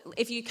so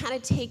if you kind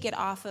of take it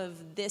off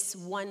of this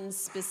one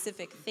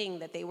specific thing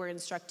that they were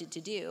instructed to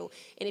do,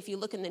 and if you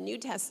look in the New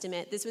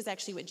Testament, this was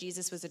actually what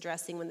Jesus was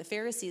addressing when the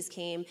Pharisees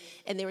came,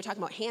 and they were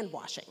talking about hand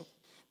washing.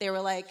 They were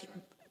like,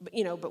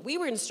 but we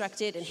were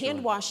instructed in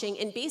hand washing,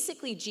 and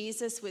basically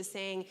Jesus was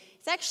saying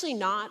it's actually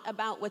not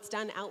about what's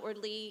done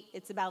outwardly,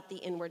 it's about the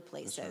inward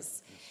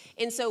places.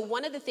 And so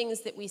one of the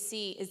things that we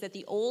see is that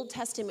the Old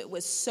Testament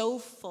was so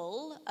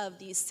full of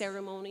these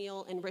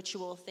ceremonial and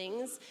ritual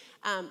things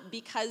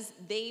because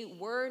they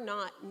were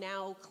not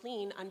now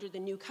clean under the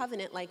new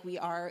covenant like we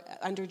are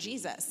under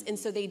Jesus. And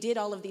so they did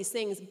all of these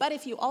things. But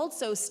if you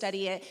also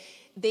study it,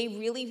 they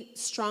really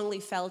strongly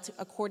felt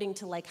according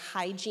to like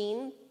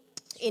hygiene,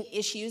 in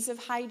issues of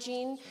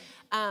hygiene,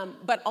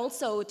 but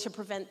also to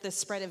prevent the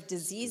spread of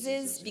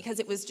diseases because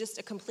it was just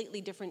a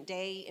completely different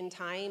day and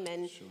time,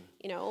 and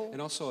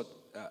And also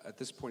at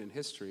this point in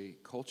history,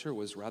 culture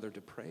was rather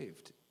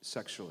depraved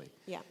sexually.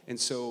 Yeah. And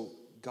so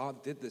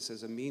God did this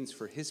as a means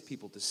for his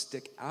people to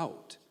stick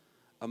out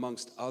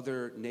amongst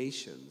other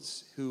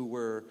nations who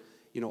were,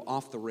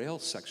 off the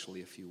rails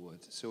sexually, if you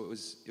would. So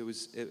it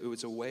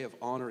was a way of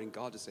honoring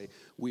God to say,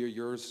 "We are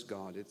yours,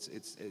 God."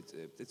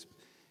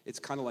 It's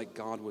kind of like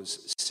God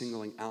was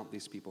singling out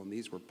these people, and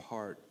these were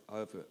part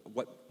of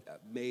what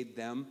made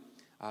them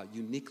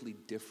uniquely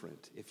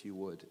different, if you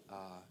would.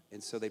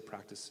 And so they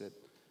practice it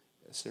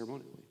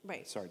ceremonially.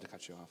 Right. Sorry to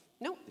cut you off.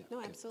 No,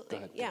 Okay. absolutely. Go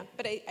ahead. Yeah,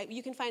 but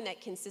you can find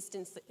that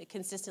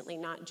consistently,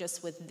 not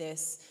just with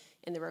this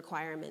and the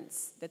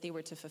requirements that they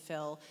were to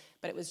fulfill,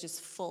 but it was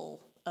just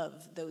full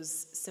of those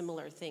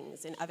similar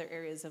things in other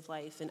areas of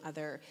life and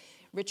other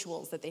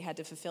rituals that they had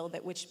to fulfill,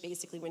 which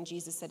basically when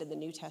Jesus said in the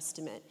New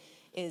Testament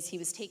is he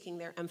was taking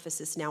their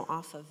emphasis now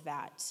off of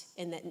that,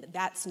 and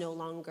that's no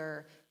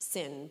longer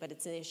sin, but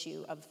it's an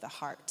issue of the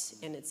heart,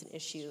 and it's an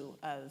issue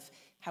of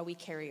how we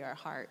carry our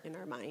heart and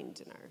our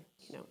mind and our,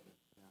 Yeah,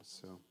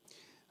 so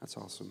that's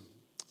awesome.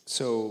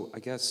 So I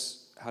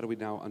guess, how do we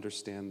now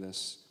understand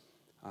this,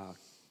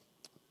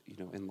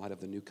 in light of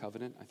the new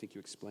covenant? I think you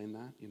explained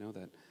that,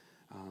 that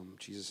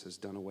Jesus has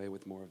done away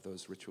with more of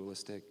those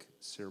ritualistic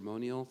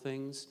ceremonial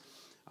things.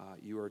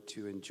 You are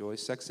to enjoy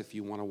sex. If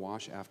you want to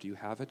wash after you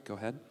have it, go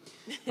ahead.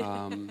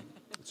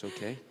 It's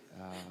okay.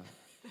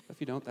 If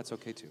you don't, that's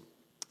okay too.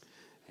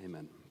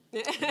 Amen.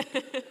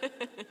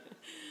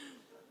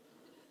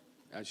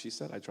 As she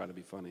said, I try to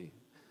be funny.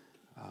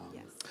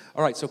 yes.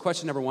 All right, so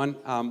question number one.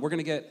 We're going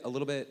to get a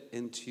little bit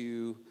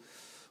into,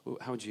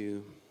 how would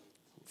you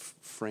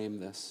frame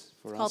this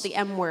for us? Called the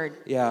M word.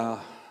 Yeah.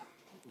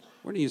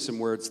 We're going to use some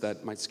words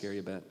that might scare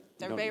you a bit.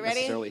 Is everybody don't ready?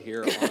 necessarily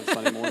hear on a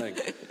Sunday morning.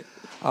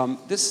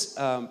 This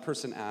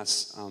person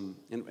asks, and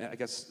I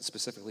guess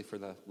specifically for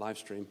the live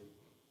stream.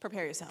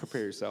 Prepare yourself.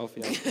 Prepare yourself,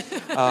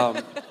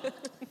 yeah.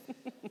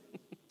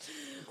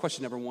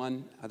 Question number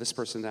one, this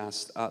person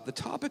asked, the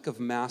topic of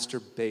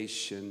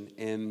masturbation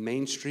in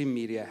mainstream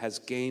media has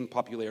gained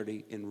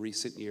popularity in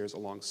recent years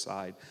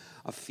alongside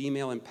of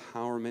female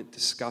empowerment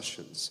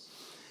discussions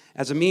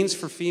as a means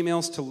for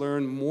females to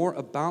learn more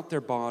about their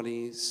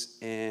bodies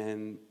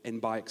and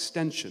by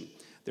extension,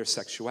 their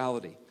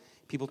sexuality.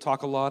 People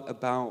talk a lot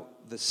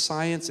about the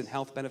science and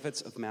health benefits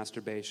of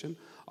masturbation,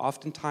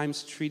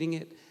 oftentimes treating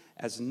it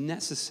as a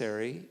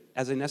necessary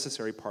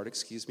part,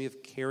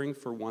 of caring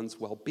for one's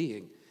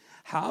well-being.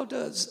 How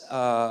does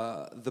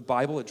the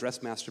Bible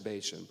address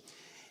masturbation?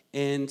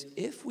 And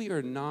if we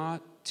are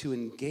not to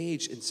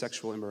engage in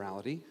sexual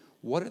immorality,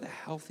 what are the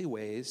healthy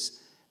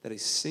ways that a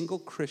single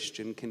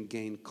Christian can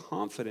gain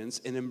confidence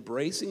in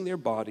embracing their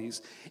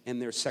bodies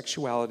and their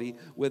sexuality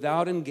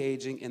without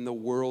engaging in the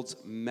world's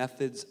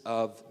methods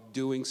of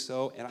doing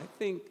so? And I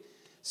think,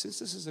 since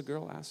this is a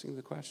girl asking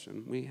the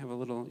question, we have a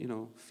little,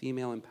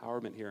 female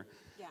empowerment here.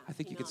 Yeah, I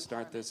think you could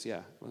start this,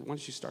 yeah. Why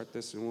don't you start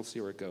this and we'll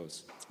see where it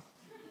goes.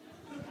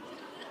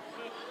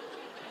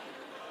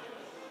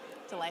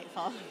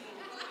 Delightful.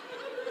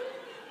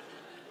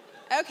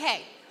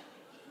 Okay,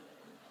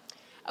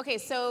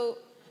 so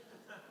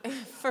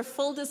for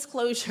full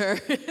disclosure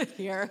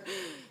here,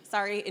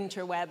 sorry,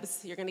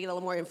 interwebs, you're going to get a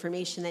little more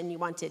information than you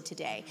wanted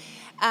today.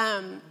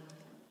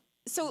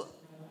 So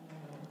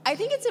I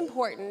think it's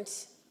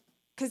important,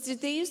 because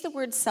did they use the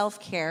word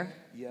self-care?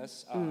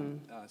 Yes,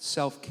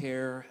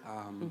 self-care,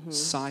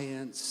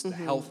 science, the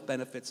health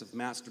benefits of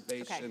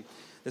masturbation. Okay.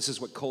 This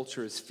is what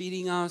culture is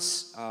feeding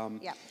us.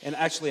 Yeah. And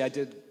actually, I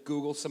did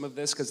Google some of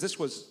this, because this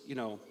was,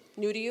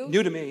 New to you?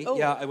 new to me. Oh.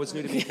 Yeah, it was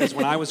new to me, because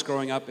when I was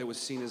growing up, it was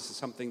seen as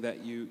something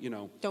that you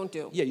Don't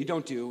do. Yeah, you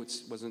don't do.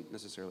 It wasn't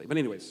necessarily. But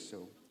anyways,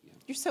 so...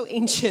 You're so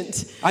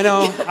ancient. I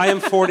know. I am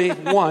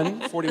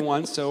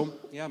 41, so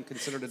yeah, I'm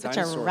considered a Such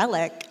dinosaur a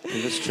relic.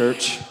 in this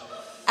church.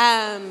 What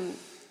are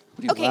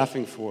you Okay.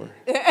 laughing for?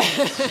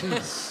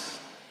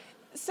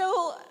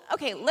 So,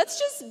 okay, let's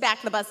just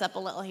back the bus up a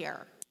little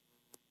here.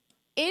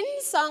 In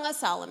Song of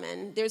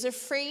Solomon, there's a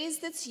phrase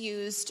that's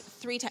used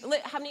 3 times.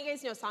 How many of you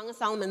guys know Song of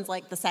Solomon's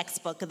like the sex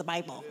book of the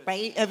Bible,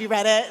 right? Have you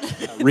read it?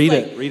 Read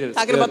It's it. Read it. It's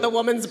talking good. about the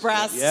woman's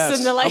breasts. Yes,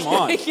 And the like, come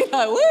on.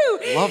 woo.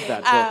 Love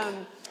that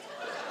book.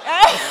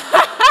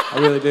 I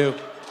really do.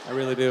 I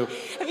really do.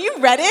 Have you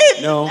read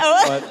it? No,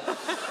 Oh. but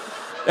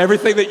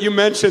everything that you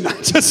mentioned,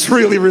 I just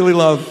really, really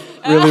love.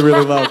 Really,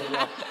 really love.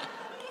 Yeah.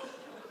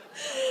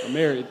 I'm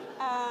married.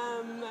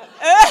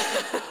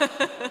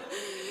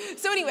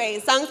 So anyway,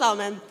 Song of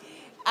Solomon.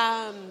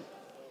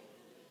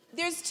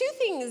 there's two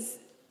things,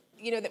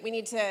 that we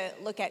need to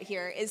look at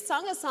here. Is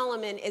Song of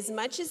Solomon, as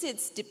much as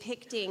it's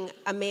depicting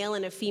a male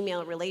and a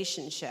female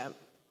relationship,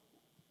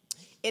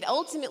 it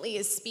ultimately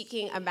is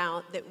speaking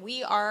about that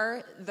we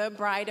are the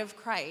bride of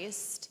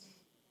Christ,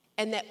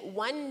 and that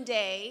one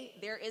day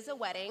there is a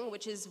wedding,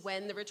 which is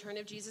when the return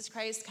of Jesus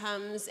Christ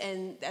comes,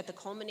 and at the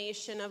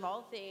culmination of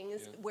all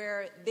things,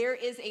 where there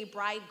is a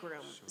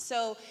bridegroom. Sure.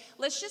 So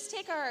let's just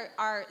take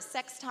our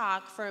sex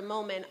talk for a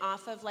moment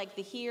off of like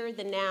the here,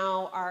 the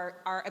now,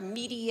 our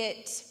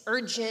immediate,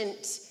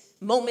 urgent,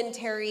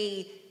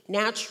 momentary,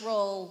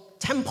 natural,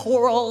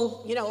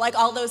 temporal, like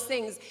all those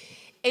things.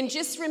 And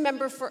just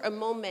remember for a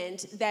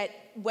moment that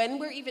when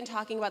we're even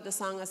talking about the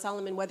Song of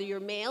Solomon, whether you're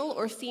male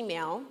or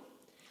female,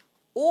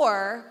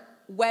 or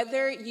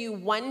whether you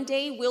one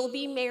day will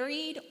be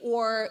married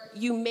or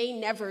you may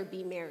never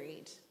be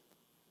married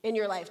in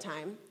your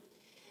lifetime,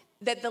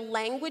 that the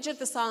language of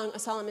the Song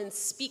of Solomon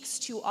speaks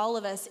to all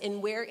of us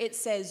in where it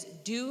says,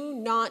 do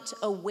not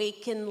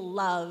awaken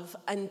love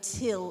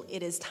until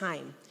it is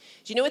time.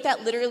 Do you know what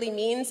that literally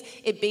means?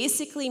 It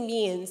basically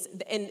means,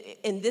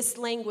 in this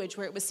language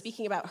where it was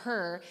speaking about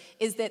her,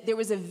 is that there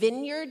was a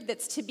vineyard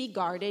that's to be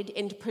guarded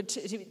and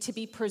to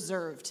be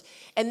preserved.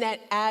 And that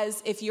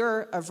if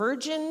you're a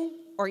virgin,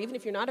 or even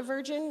if you're not a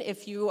virgin,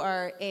 if you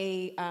are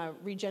a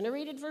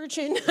regenerated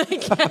virgin, I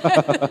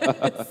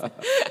guess.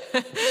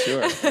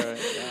 Sure. Right,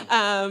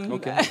 yeah.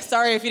 Okay.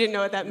 Sorry if you didn't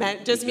know what that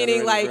meant. Just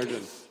meaning like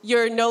virgin.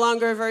 You're no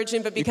longer a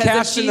virgin, but because you of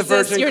cashed Jesus, in the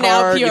virgin you're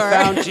card, now pure. You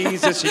found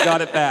Jesus, you got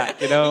it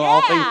back.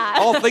 Yeah.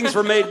 All things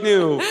were made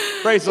new.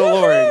 Praise the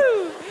Lord.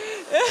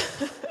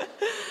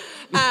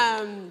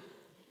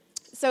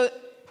 So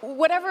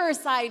whatever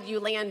side you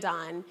land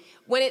on,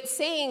 when it's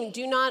saying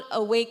do not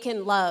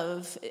awaken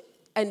love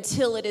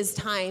until it is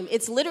time,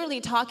 it's literally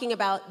talking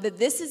about that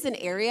this is an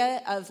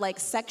area of like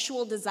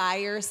sexual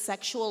desire,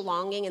 sexual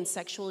longing, and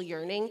sexual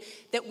yearning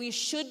that we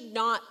should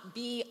not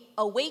be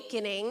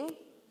awakening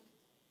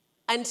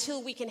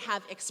until we can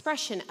have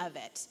expression of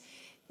it.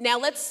 Now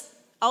let's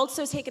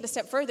also take it a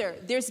step further.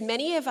 There's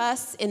many of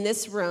us in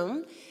this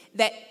room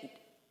that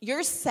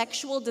your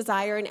sexual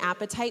desire and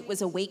appetite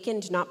was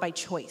awakened not by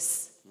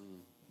choice.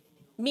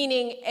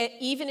 Meaning,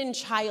 even in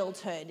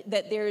childhood,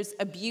 that there's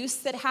abuse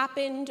that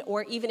happened,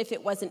 or even if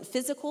it wasn't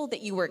physical,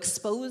 that you were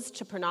exposed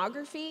to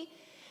pornography.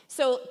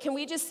 So can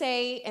we just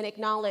say and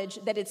acknowledge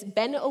that it's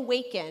been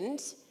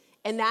awakened,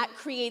 and that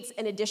creates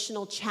an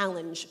additional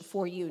challenge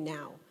for you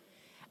now.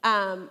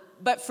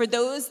 But for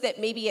those that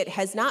maybe it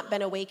has not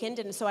been awakened,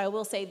 and so I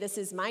will say this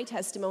is my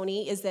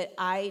testimony, is that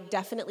I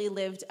definitely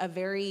lived a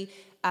very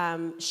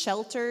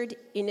sheltered,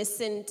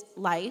 innocent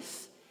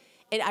life.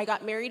 And I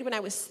got married when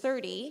I was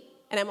 30.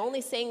 And I'm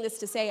only saying this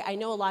to say, I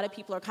know a lot of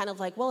people are kind of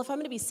like, well, if I'm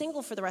going to be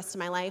single for the rest of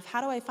my life,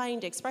 how do I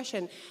find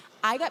expression?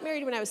 I got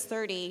married when I was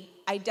 30.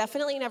 I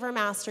definitely never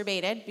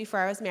masturbated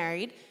before I was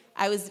married.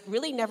 I was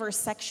really never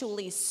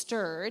sexually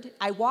stirred.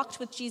 I walked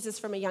with Jesus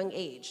from a young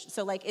age.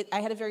 So I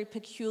had a very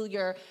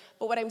peculiar,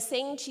 but what I'm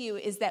saying to you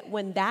is that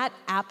when that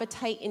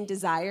appetite and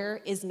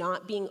desire is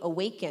not being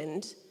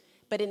awakened,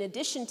 but in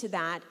addition to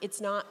that,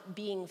 it's not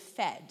being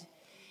fed.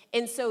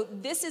 And so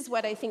this is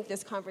what I think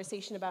this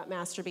conversation about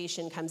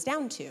masturbation comes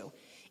down to,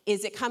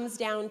 is it comes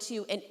down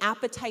to an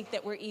appetite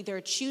that we're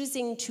either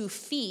choosing to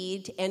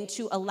feed and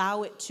to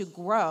allow it to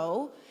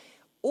grow,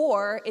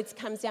 or it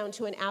comes down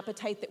to an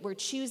appetite that we're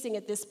choosing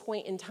at this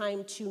point in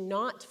time to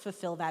not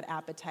fulfill that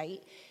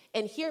appetite.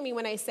 And hear me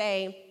when I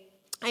say,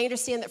 I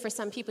understand that for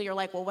some people you're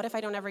like, well, what if I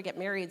don't ever get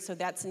married? So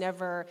that's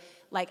never,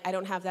 I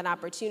don't have that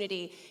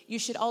opportunity. You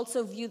should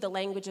also view the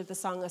language of the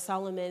Song of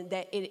Solomon,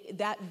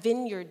 that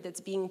vineyard that's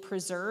being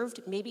preserved,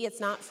 maybe it's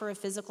not for a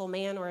physical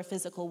man or a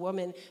physical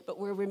woman, but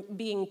we're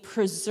being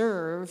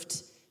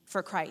preserved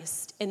for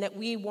Christ, and that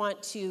we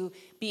want to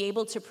be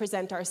able to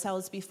present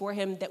ourselves before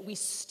him, that we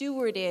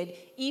stewarded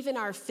even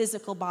our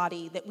physical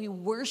body, that we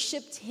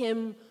worshiped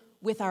him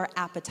with our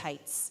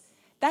appetites.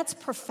 That's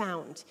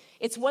profound.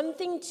 It's one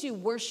thing to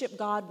worship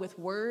God with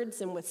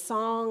words and with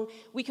song.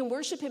 We can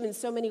worship him in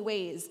so many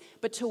ways,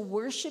 but to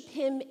worship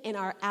him in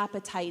our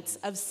appetites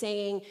of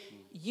saying,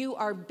 you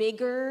are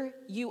bigger,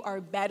 you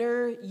are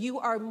better, you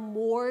are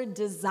more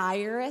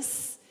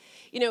desirous.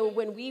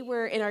 When we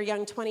were in our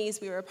young 20s,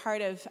 we were a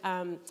part of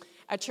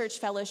a church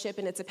fellowship,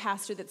 and it's a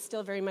pastor that's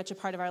still very much a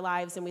part of our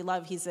lives, and we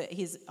love.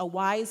 He's a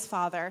wise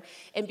father.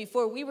 And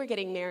before we were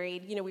getting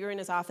married, we were in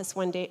his office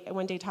one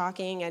day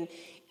talking, and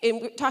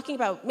we're talking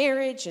about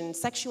marriage and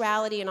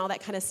sexuality and all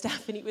that kind of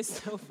stuff. And he was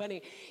so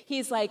funny.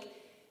 He's like,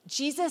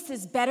 Jesus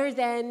is better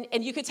than,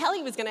 and you could tell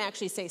he was going to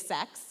actually say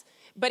sex,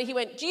 but he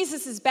went,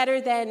 Jesus is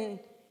better than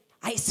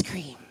ice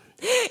cream.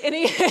 And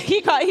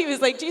he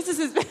was like, Jesus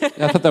is better.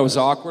 Yeah, I thought that was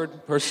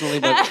awkward, personally,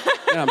 but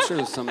I'm sure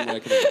there's something that I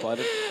could have applied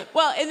it.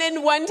 Well, and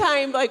then one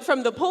time,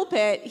 from the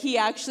pulpit, he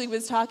actually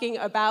was talking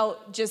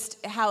about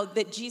just how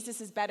that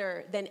Jesus is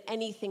better than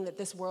anything that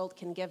this world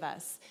can give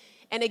us.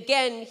 And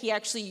again, he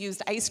actually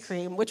used ice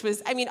cream, which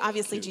was,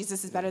 obviously cute.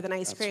 Jesus is better than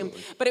ice cream.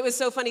 But it was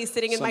so funny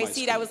sitting in my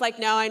seat. I was like,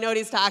 no, I know what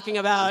he's talking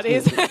about.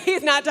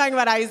 He's not talking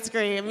about ice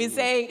cream. He's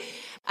saying,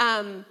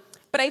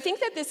 But I think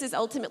that this is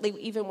ultimately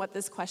even what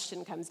this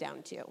question comes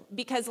down to.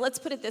 Because let's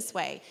put it this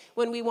way.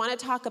 When we want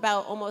to talk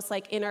about almost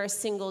like in our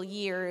single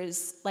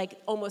years,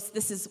 like almost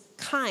this is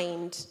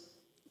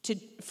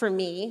for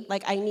me,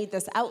 like I need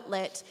this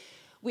outlet,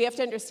 we have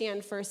to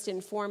understand first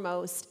and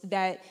foremost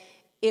that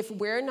if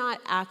we're not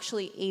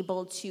actually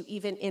able to,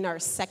 even in our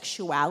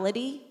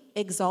sexuality,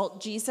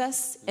 exalt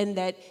Jesus, and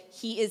that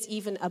he is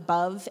even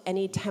above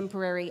any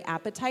temporary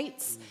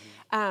appetites,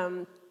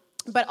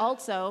 but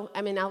also,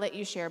 I mean, I'll let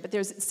you share, but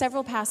there's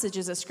several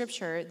passages of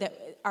scripture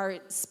that are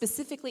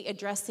specifically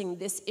addressing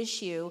this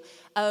issue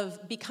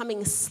of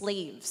becoming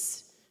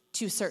slaves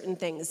to certain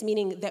things,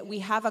 meaning that we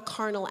have a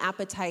carnal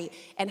appetite,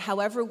 and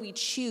however we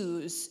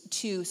choose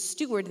to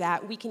steward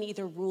that, we can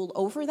either rule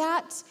over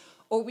that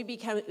or we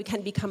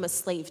can become a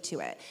slave to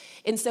it.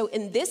 And so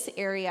in this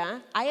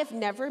area, I have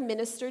never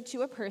ministered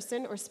to a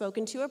person or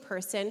spoken to a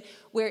person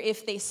where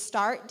if they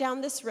start down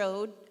this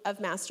road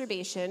of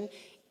masturbation,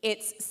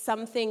 it's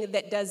something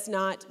that does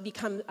not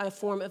become a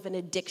form of an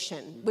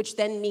addiction, which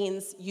then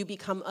means you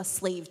become a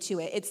slave to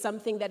it. It's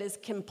something that is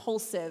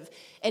compulsive.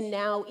 And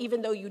now,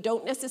 even though you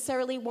don't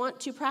necessarily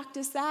want to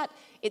practice that,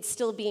 it's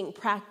still being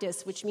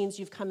practiced, which means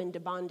you've come into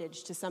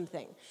bondage to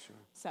something.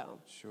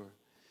 Sure.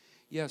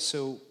 Yeah,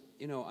 so,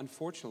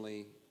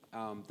 unfortunately,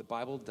 the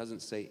Bible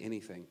doesn't say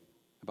anything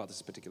about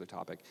this particular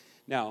topic.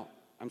 Now,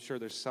 I'm sure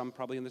there's some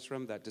probably in this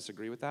room that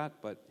disagree with that,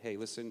 but hey,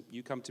 listen,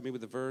 you come to me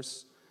with a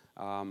verse,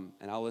 and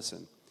I'll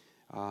listen.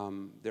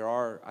 There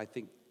are, I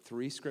think,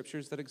 3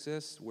 scriptures that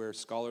exist where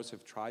scholars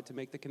have tried to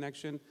make the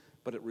connection,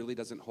 but it really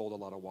doesn't hold a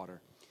lot of water.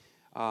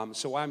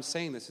 So why I'm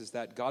saying this is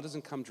that God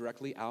doesn't come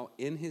directly out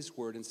in his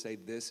word and say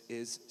this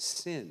is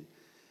sin.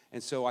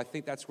 And so I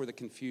think that's where the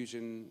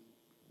confusion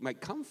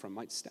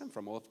might stem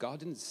from. Well, if God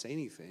didn't say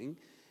anything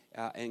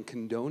and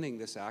condoning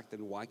this act,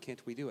 then why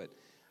can't we do it?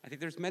 I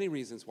think there's many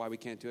reasons why we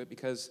can't do it,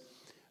 because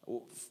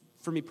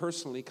for me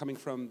personally, coming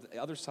from the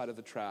other side of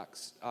the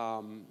tracks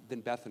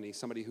than Bethany,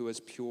 somebody who is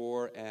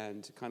pure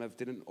and kind of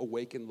didn't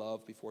awaken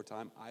love before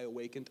time, I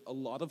awakened a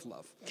lot of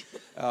love.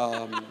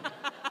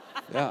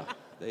 Yeah,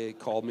 they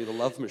called me the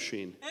love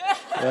machine.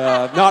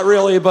 Not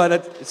really, but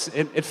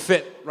it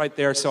fit right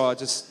there, so I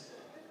just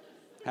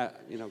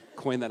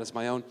coined that as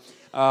my own.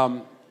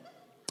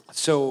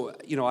 So,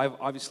 I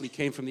obviously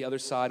came from the other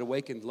side,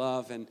 awakened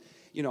love, and,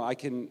 I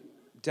can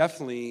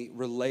definitely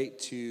relate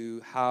to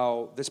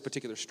how this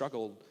particular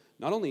struggle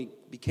not only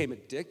became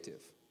addictive,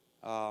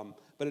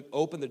 but it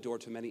opened the door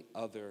to many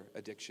other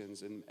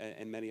addictions and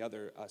many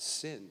other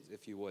sins,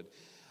 if you would.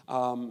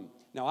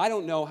 Now, I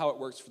don't know how it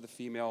works for the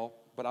female,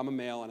 but I'm a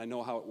male, and I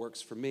know how it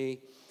works for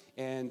me.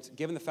 And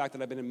given the fact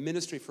that I've been in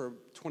ministry for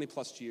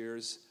 20-plus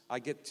years, I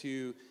get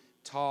to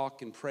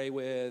talk and pray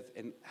with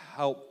and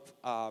help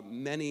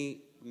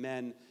many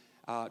men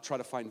try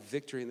to find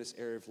victory in this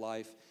area of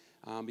life,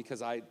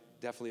 because I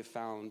definitely have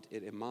found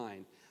it in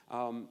mine.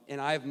 And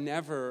I've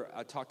never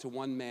talked to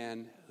one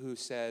man who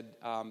said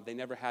they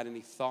never had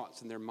any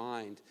thoughts in their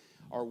mind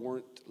or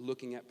weren't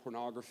looking at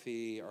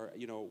pornography or,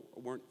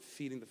 weren't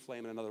feeding the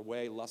flame in another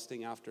way,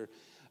 lusting after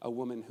a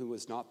woman who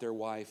was not their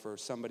wife or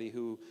somebody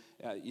who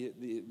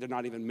they're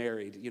not even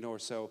married, or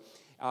so.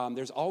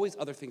 There's always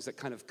other things that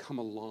kind of come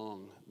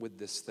along with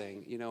this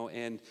thing,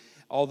 and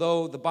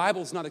although the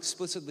Bible's not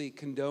explicitly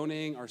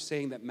condoning or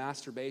saying that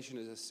masturbation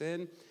is a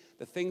sin,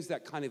 the things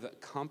that kind of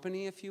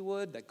accompany, if you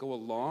would, that go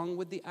along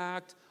with the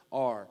act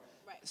are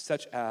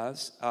such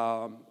as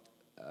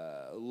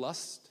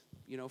lust,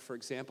 for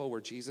example,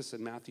 where Jesus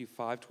in Matthew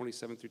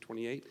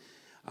 5:27-28,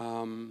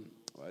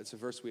 it's a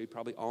verse we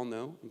probably all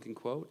know and can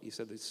quote. He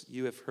said this,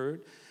 "You have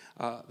heard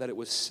that it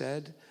was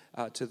said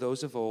to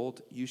those of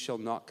old, you shall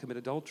not commit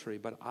adultery.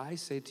 But I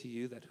say to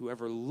you that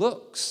whoever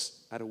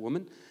looks at a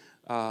woman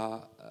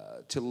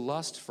to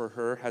lust for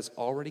her has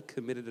already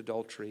committed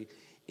adultery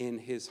in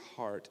his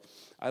heart."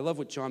 I love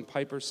what John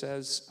Piper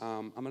says.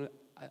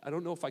 I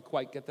don't know if I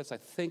quite get this. I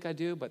think I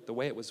do, but the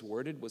way it was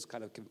worded was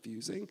kind of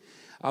confusing.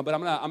 But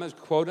I'm gonna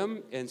quote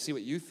him and see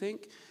what you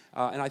think.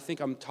 And I think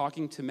I'm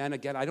talking to men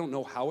again. I don't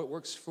know how it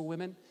works for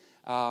women.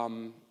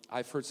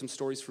 I've heard some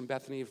stories from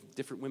Bethany of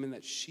different women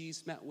that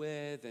she's met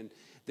with, and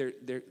there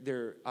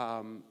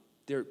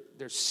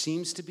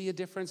seems to be a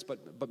difference,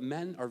 but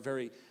men are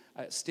very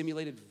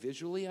stimulated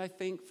visually, I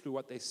think, through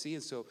what they see,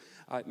 and so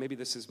maybe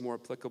this is more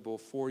applicable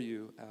for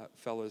you,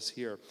 fellas,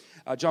 here.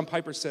 John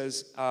Piper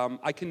says,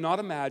 "I cannot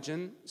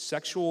imagine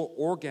sexual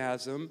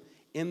orgasm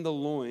in the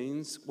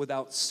loins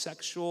without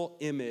sexual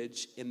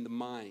image in the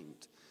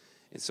mind."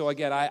 And so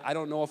again, I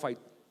don't know if I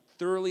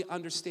thoroughly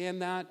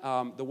understand that,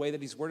 the way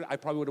that he's worded. I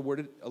probably would have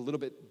worded it a little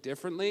bit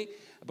differently,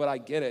 but I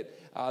get it,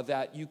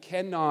 that you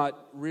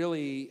cannot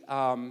really,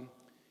 I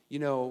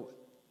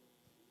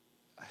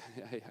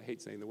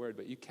hate saying the word,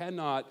 but you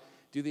cannot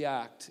do the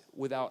act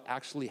without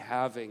actually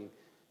having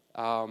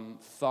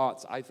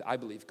thoughts, I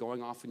believe,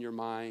 going off in your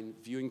mind,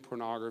 viewing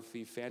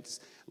pornography,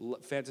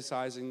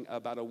 fantasizing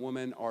about a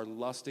woman or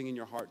lusting in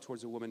your heart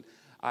towards a woman.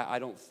 I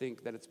don't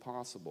think that it's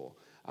possible.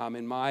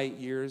 In my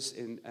years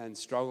and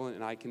struggle,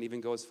 and I can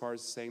even go as far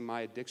as saying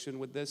my addiction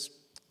with this,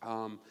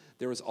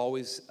 there was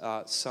always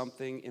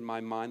something in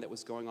my mind that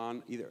was going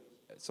on, either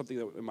something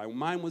that in my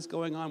mind was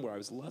going on where I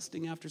was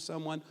lusting after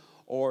someone,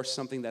 or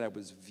something that I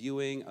was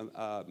viewing,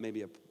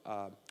 maybe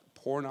a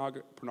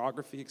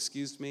pornography,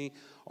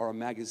 or a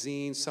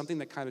magazine, something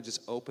that kind of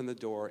just opened the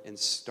door and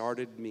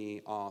started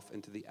me off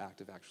into the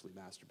act of actually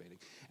masturbating.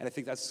 And I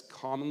think that's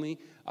commonly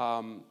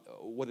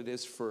what it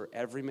is for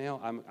every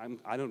male.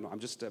 I don't know, I'm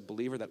just a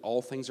believer that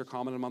all things are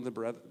common among the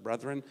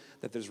brethren,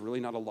 that there's really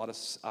not a lot of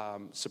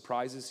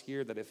surprises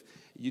here, that if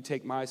you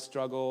take my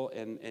struggle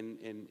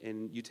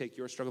and you take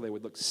your struggle, they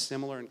would look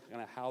similar in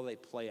kind of how they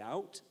play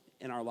out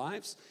in our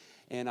lives.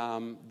 And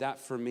that,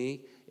 for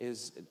me,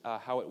 is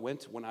how it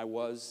went when I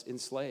was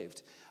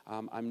enslaved.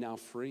 I'm now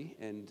free,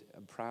 and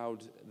I'm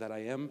proud that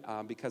I am,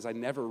 because I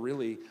never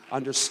really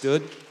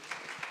understood.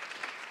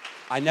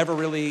 I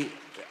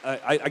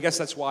guess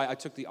that's why I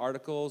took the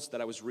articles that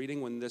I was reading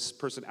when this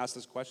person asked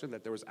this question,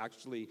 that there was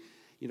actually,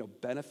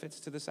 benefits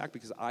to this act,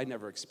 because I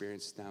never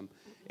experienced them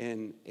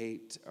in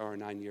 8 or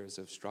 9 years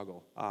of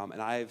struggle.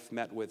 And I've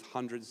met with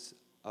hundreds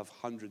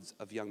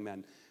of young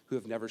men who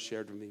have never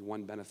shared with me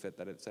one benefit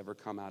that it's ever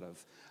come out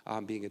of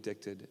being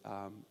addicted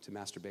to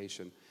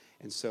masturbation.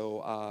 And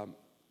so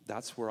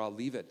that's where I'll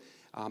leave it.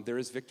 There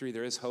is victory,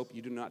 there is hope.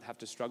 You do not have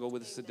to struggle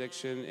with this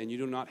addiction, and you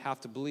do not have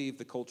to believe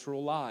the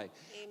cultural lie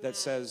that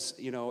says,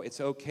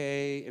 it's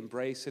okay,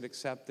 embrace it,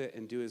 accept it,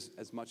 and do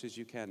as much as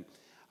you can.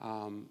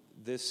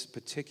 This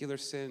particular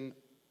sin,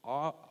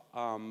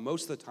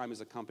 most of the time,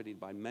 is accompanied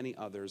by many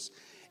others,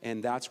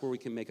 and that's where we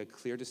can make a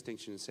clear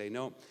distinction and say,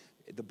 no,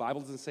 the Bible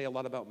doesn't say a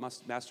lot about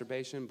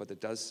masturbation, but it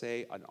does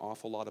say an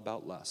awful lot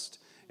about lust.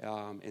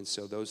 And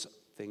so those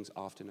things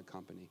often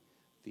accompany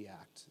the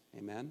act.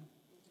 Amen?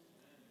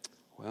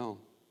 Well,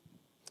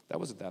 that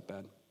wasn't that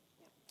bad.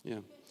 Yeah.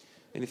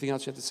 Anything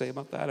else you have to say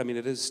about that? I mean,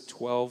 it is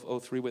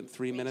 12:03, went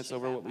 3 minutes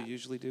over what we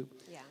usually do.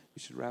 Yeah. We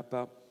should wrap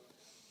up.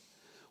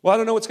 Well, I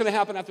don't know what's going to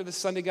happen after this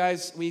Sunday,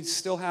 guys. We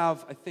still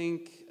have, I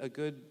think, a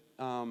good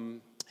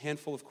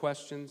handful of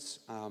questions.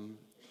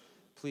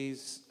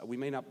 Please, we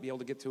may not be able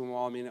to get to them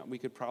all. I mean, we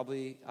could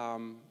probably,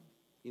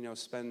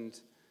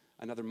 spend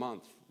another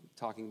month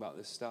talking about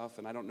this stuff,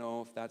 and I don't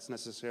know if that's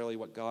necessarily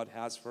what God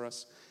has for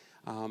us.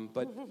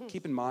 But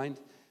keep in mind,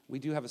 we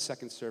do have a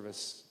second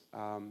service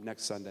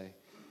next Sunday,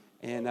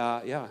 and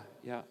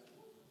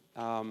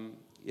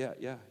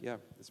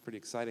it's pretty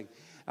exciting.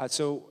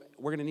 So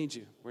we're going to need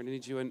you. We're going to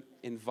need you and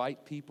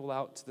invite people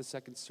out to the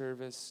second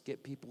service.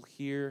 Get people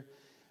here.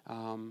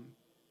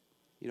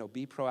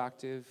 Be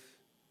proactive.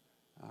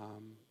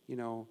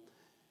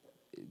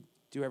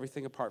 Do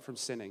everything apart from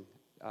sinning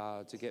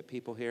to get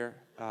people here.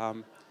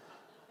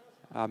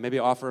 Maybe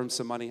offer them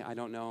some money. I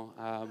don't know,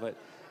 but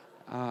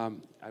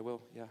I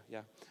will.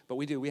 Yeah. But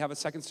we do. We have a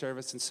second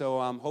service, and so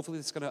hopefully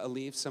it's going to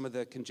alleviate some of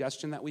the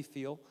congestion that we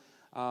feel.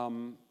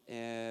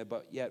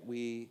 But yet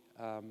we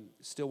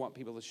still want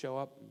people to show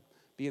up and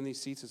be in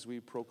these seats as we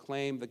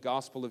proclaim the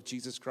gospel of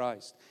Jesus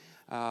Christ.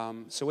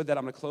 So with that,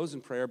 I'm going to close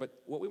in prayer. But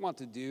what we want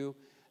to do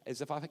is,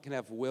 if I can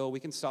have Will, we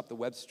can stop the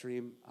web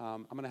stream.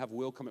 I'm going to have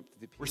Will come up to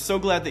the people. We're so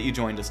glad that you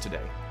joined us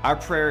today. Our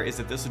prayer is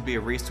that this would be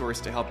a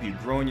resource to help you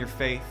grow in your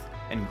faith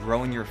and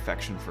grow in your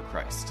affection for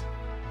Christ.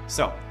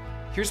 So,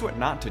 here's what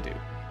not to do.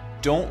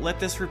 Don't let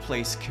this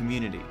replace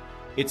community.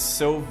 It's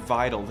so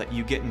vital that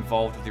you get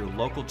involved with your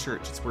local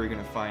church. It's where you're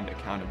going to find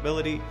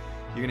accountability.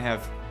 You're going to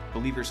have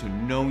believers who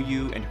know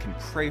you and can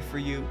pray for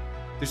you.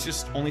 There's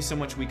just only so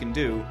much we can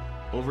do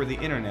over the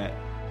internet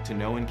to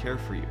know and care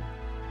for you.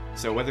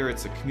 So whether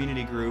it's a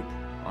community group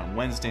on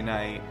Wednesday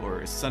night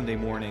or a Sunday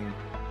morning,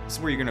 this is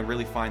where you're going to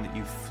really find that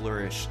you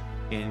flourish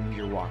in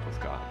your walk with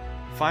God.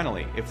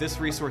 Finally, if this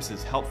resource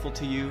is helpful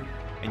to you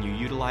and you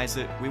utilize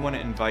it, we want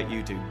to invite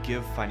you to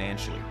give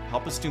financially.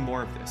 Help us do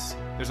more of this.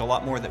 There's a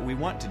lot more that we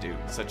want to do,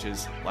 such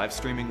as live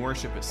streaming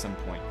worship at some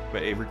point,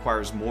 but it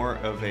requires more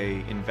of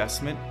an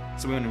investment,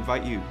 so we want to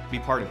invite you to be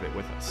part of it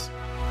with us.